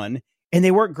Mobile 1, and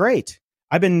they work great.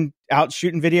 I've been out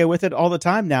shooting video with it all the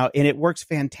time now, and it works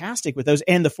fantastic with those.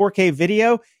 And the 4K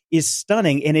video is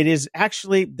stunning, and it is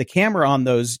actually, the camera on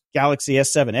those Galaxy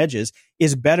S7 Edges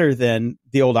is better than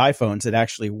the old iPhones that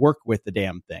actually work with the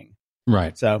damn thing.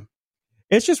 Right. So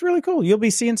it's just really cool. You'll be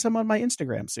seeing some on my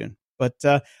Instagram soon. But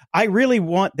I really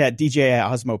want that DJI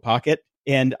Osmo Pocket.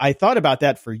 And I thought about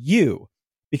that for you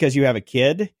because you have a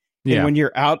kid. Yeah. And when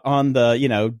you're out on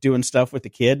the, doing stuff with the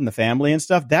kid and the family and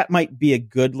stuff, that might be a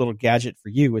good little gadget for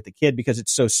you with the kid because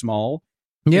it's so small.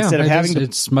 Yeah, instead of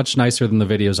it's much nicer than the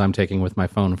videos I'm taking with my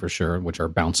phone for sure, which are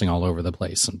bouncing all over the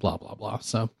place and blah, blah, blah.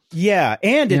 So yeah.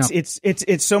 And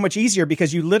it's so much easier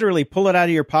because you literally pull it out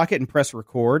of your pocket and press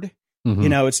record.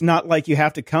 Mm-hmm. It's not like you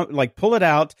have to pull it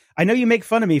out. I know you make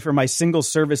fun of me for my single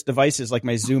service devices like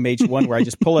my Zoom H1 where I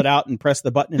just pull it out and press the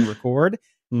button and record.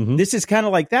 Mm-hmm. This is kind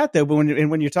of like that though. But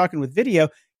when you're talking with video,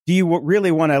 do you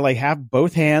really want to have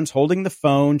both hands holding the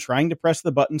phone, trying to press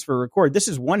the buttons for record? This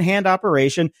is one hand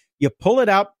operation. You pull it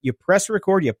out, you press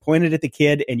record, you point it at the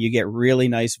kid, and you get really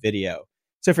nice video.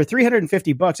 So for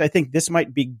 $350, I think this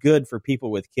might be good for people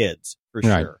with kids for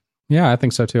sure. Yeah, I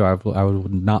think so too. I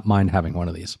would not mind having one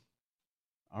of these.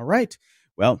 All right.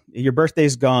 Well, your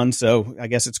birthday's gone, so I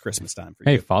guess it's Christmas time for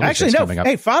you. Hey, Father's Day's coming up.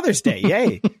 Hey, Father's Day.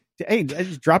 Yay. Hey,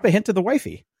 drop a hint to the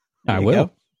wifey. I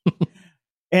will.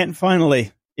 And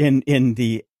finally, in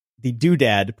the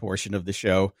doodad portion of the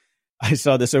show, I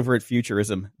saw this over at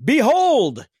Futurism.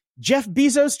 Behold, Jeff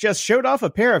Bezos just showed off a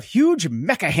pair of huge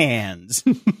mecha hands.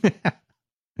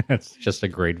 That's just a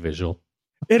great visual.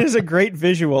 It is a great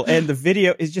visual, and the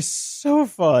video is just so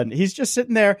fun. He's just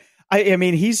sitting there. I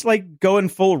mean, he's like going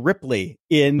full Ripley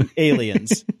in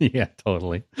Aliens. Yeah,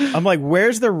 totally. I'm like,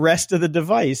 where's the rest of the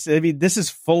device? I mean, this is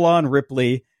full on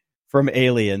Ripley from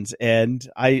Aliens, and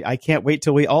I can't wait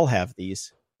till we all have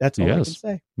these. That's all I can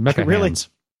say. Mecha hands.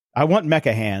 I want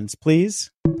mecha hands,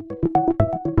 please.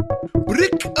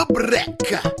 Brick a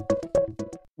brick.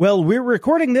 Well, we're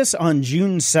recording this on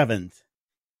June 7th,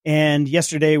 and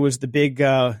yesterday was the big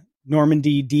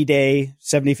Normandy D-Day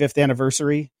 75th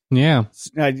anniversary. Yeah.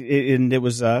 And it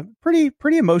was a pretty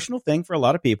emotional thing for a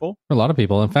lot of people. For a lot of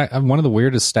people. In fact, one of the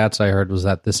weirdest stats I heard was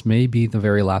that this may be the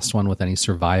very last one with any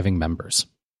surviving members.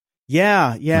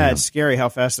 Yeah. It's scary how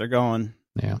fast they're going.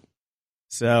 Yeah.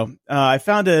 So I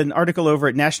found an article over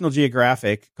at National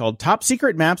Geographic called Top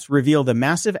Secret Maps Reveal the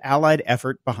Massive Allied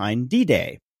Effort Behind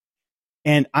D-Day.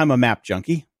 And I'm a map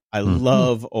junkie. I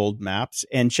love old maps.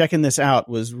 And checking this out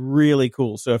was really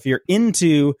cool. So if you're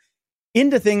into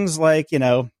things like,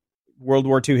 World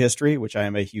War II history, which I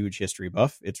am a huge history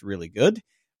buff, it's really good.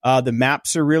 The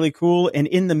maps are really cool. And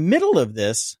in the middle of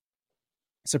this,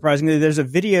 surprisingly, there's a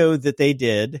video that they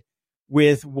did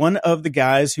with one of the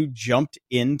guys who jumped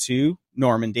into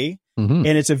Normandy. Mm-hmm.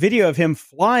 And it's a video of him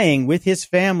flying with his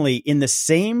family in the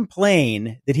same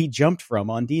plane that he jumped from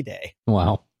on D-Day.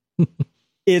 Wow.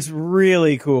 It's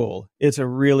really cool. It's a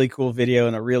really cool video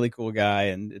and a really cool guy.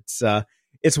 And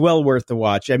it's well worth the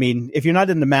watch. I mean, if you're not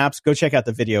into maps, go check out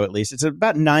the video at least. It's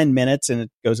about 9 minutes, and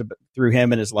it goes through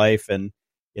him and his life and,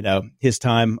 you know, his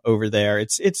time over there.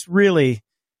 It's really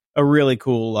a really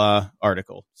cool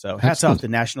article. So hats off to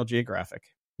National Geographic.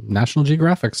 National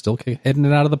Geographic still hitting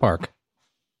it out of the park.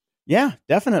 Yeah,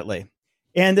 definitely.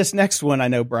 And this next one, I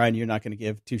know, Brian, you're not going to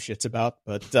give two shits about,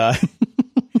 but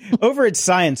over at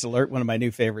Science Alert, one of my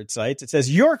new favorite sites, it says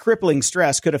your crippling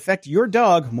stress could affect your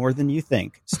dog more than you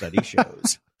think, study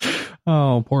shows.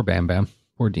 Oh, poor Bam Bam.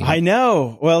 Poor Dino. I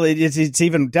know. Well, it's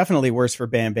even definitely worse for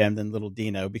Bam Bam than little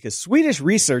Dino, because Swedish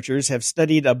researchers have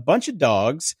studied a bunch of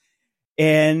dogs,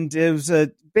 and it was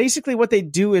basically what they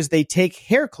do is they take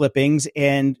hair clippings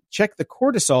and check the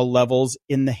cortisol levels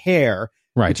in the hair.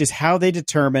 Right. Which is how they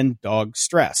determine dog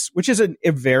stress, which is a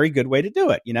very good way to do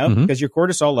it, you know, because your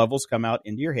cortisol levels come out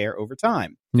into your hair over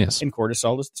time. Yes. And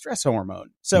cortisol is the stress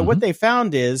hormone. So what they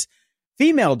found is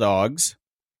female dogs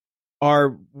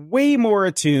are way more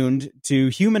attuned to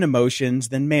human emotions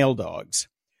than male dogs.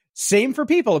 Same for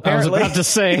people, apparently. I was about to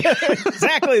say.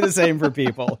 Exactly the same for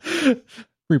people.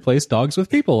 Replace dogs with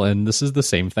people, and this is the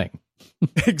same thing.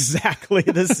 Exactly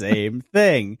the same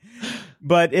thing.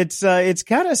 But it's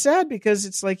kind of sad because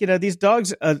it's like, you know, these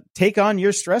dogs take on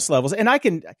your stress levels. And I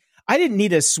didn't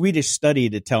need a Swedish study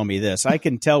to tell me this. I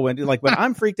can tell when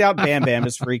I'm freaked out, Bam Bam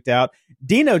is freaked out.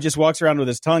 Dino just walks around with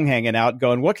his tongue hanging out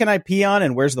going, what can I pee on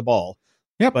and where's the ball?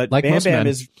 Yep, but like Bam most Bam men.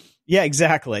 is, yeah,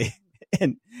 exactly.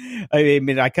 And I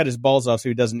mean, I cut his balls off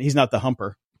so he's not the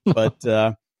humper. But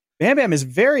Bam Bam is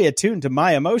very attuned to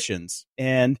my emotions.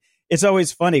 And it's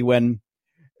always funny when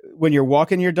you're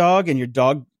walking your dog and your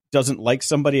dog doesn't like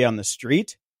somebody on the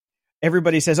street,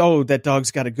 everybody says, oh, that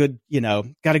dog's got a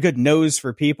good nose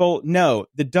for people. No,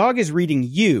 the dog is reading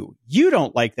you. You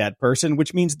don't like that person,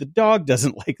 which means the dog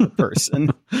doesn't like the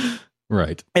person.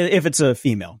 Right. If it's a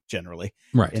female, generally.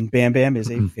 Right. And Bam Bam is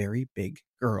a very big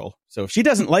girl. So if she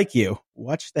doesn't like you,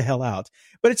 watch the hell out.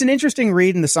 But it's an interesting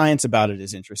read, and the science about it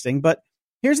is interesting. But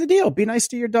here's the deal. Be nice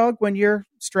to your dog when you're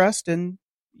stressed, and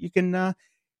you can,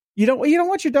 you don't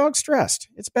want your dog stressed.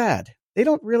 It's bad. They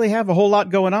don't really have a whole lot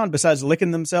going on besides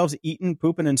licking themselves, eating,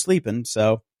 pooping, and sleeping.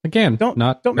 So again, don't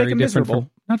make them miserable.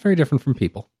 Not very different from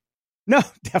people. No,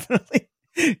 definitely.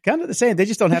 Kind of the same. They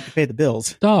just don't have to pay the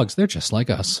bills. Dogs, they're just like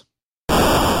us.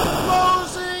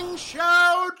 Closing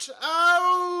shout-outs!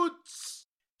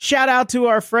 Shout out to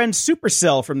our friend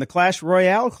Supercell from the Clash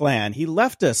Royale clan. He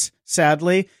left us,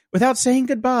 sadly, without saying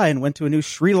goodbye and went to a new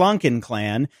Sri Lankan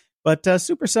clan. But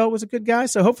Supercell was a good guy,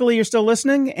 so hopefully you're still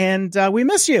listening, and we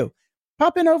miss you.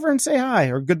 Pop in over and say hi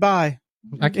or goodbye.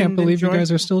 I can't believe you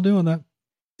guys are still doing that.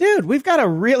 Dude, we've got a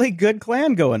really good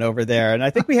clan going over there, and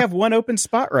I think we have one open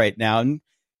spot right now. And,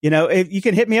 you know, if you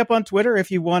can hit me up on Twitter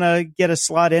if you want to get a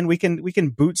slot in. We can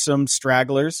boot some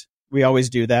stragglers. We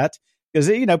always do that because,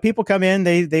 you know, people come in,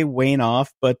 they wane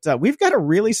off. But we've got a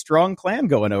really strong clan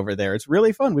going over there. It's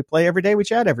really fun. We play every day. We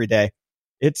chat every day.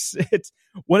 It's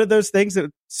one of those things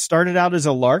that started out as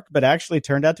a lark, but actually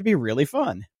turned out to be really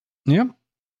fun. Yeah.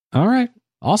 All right.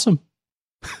 Awesome.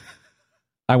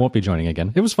 I won't be joining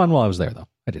again. It was fun while I was there, though.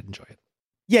 I did enjoy it.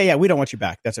 Yeah. We don't want you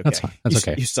back. That's okay. That's fine. That's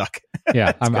okay. You suck.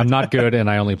 Yeah. I'm not good, and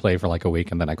I only play for like a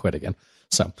week, and then I quit again.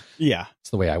 So yeah, it's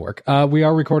the way I work. We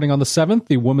are recording on the 7th.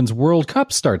 The Women's World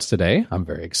Cup starts today. I'm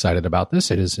very excited about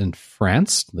this. It is in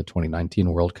France, the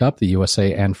 2019 World Cup. The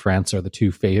USA and France are the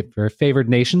two favored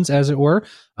nations, as it were.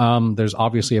 There's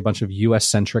obviously a bunch of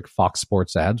US-centric Fox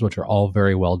Sports ads, which are all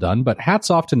very well done. But hats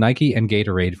off to Nike and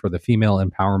Gatorade for the female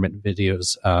empowerment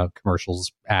videos,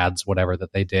 commercials, ads, whatever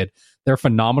that they did. They're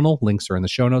phenomenal. Links are in the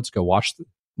show notes. Go watch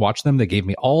them. They gave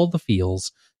me all the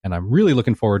feels, and I'm really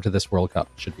looking forward to this World Cup.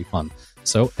 It should be fun.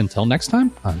 So until next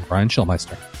time, I'm Brian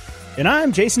Schillmeister. And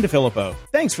I'm Jason DeFilippo.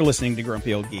 Thanks for listening to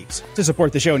Grumpy Old Geeks. To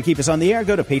support the show and keep us on the air,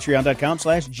 go to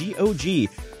patreon.com/GOG.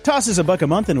 Toss us $1 a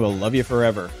month and we'll love you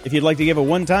forever. If you'd like to give a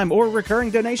one-time or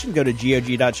recurring donation, go to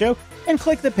GOG.show and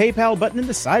click the PayPal button in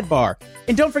the sidebar.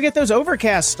 And don't forget those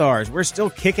Overcast stars. We're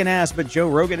still kicking ass, but Joe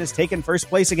Rogan has taken first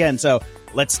place again, so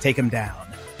let's take him down.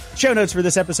 Show notes for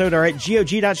this episode are at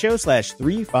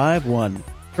GOG.show/351.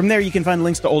 From there, you can find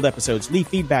links to old episodes, leave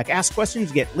feedback, ask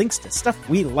questions, get links to stuff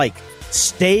we like.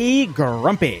 Stay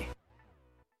grumpy.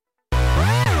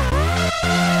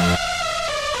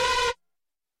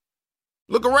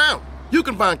 Look around. You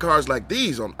can find cars like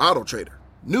these on AutoTrader.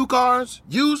 New cars,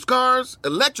 used cars,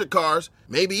 electric cars,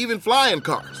 maybe even flying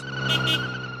cars.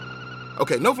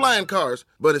 Okay, no flying cars,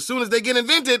 but as soon as they get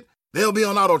invented, they'll be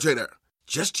on AutoTrader.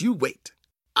 Just you wait.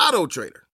 AutoTrader.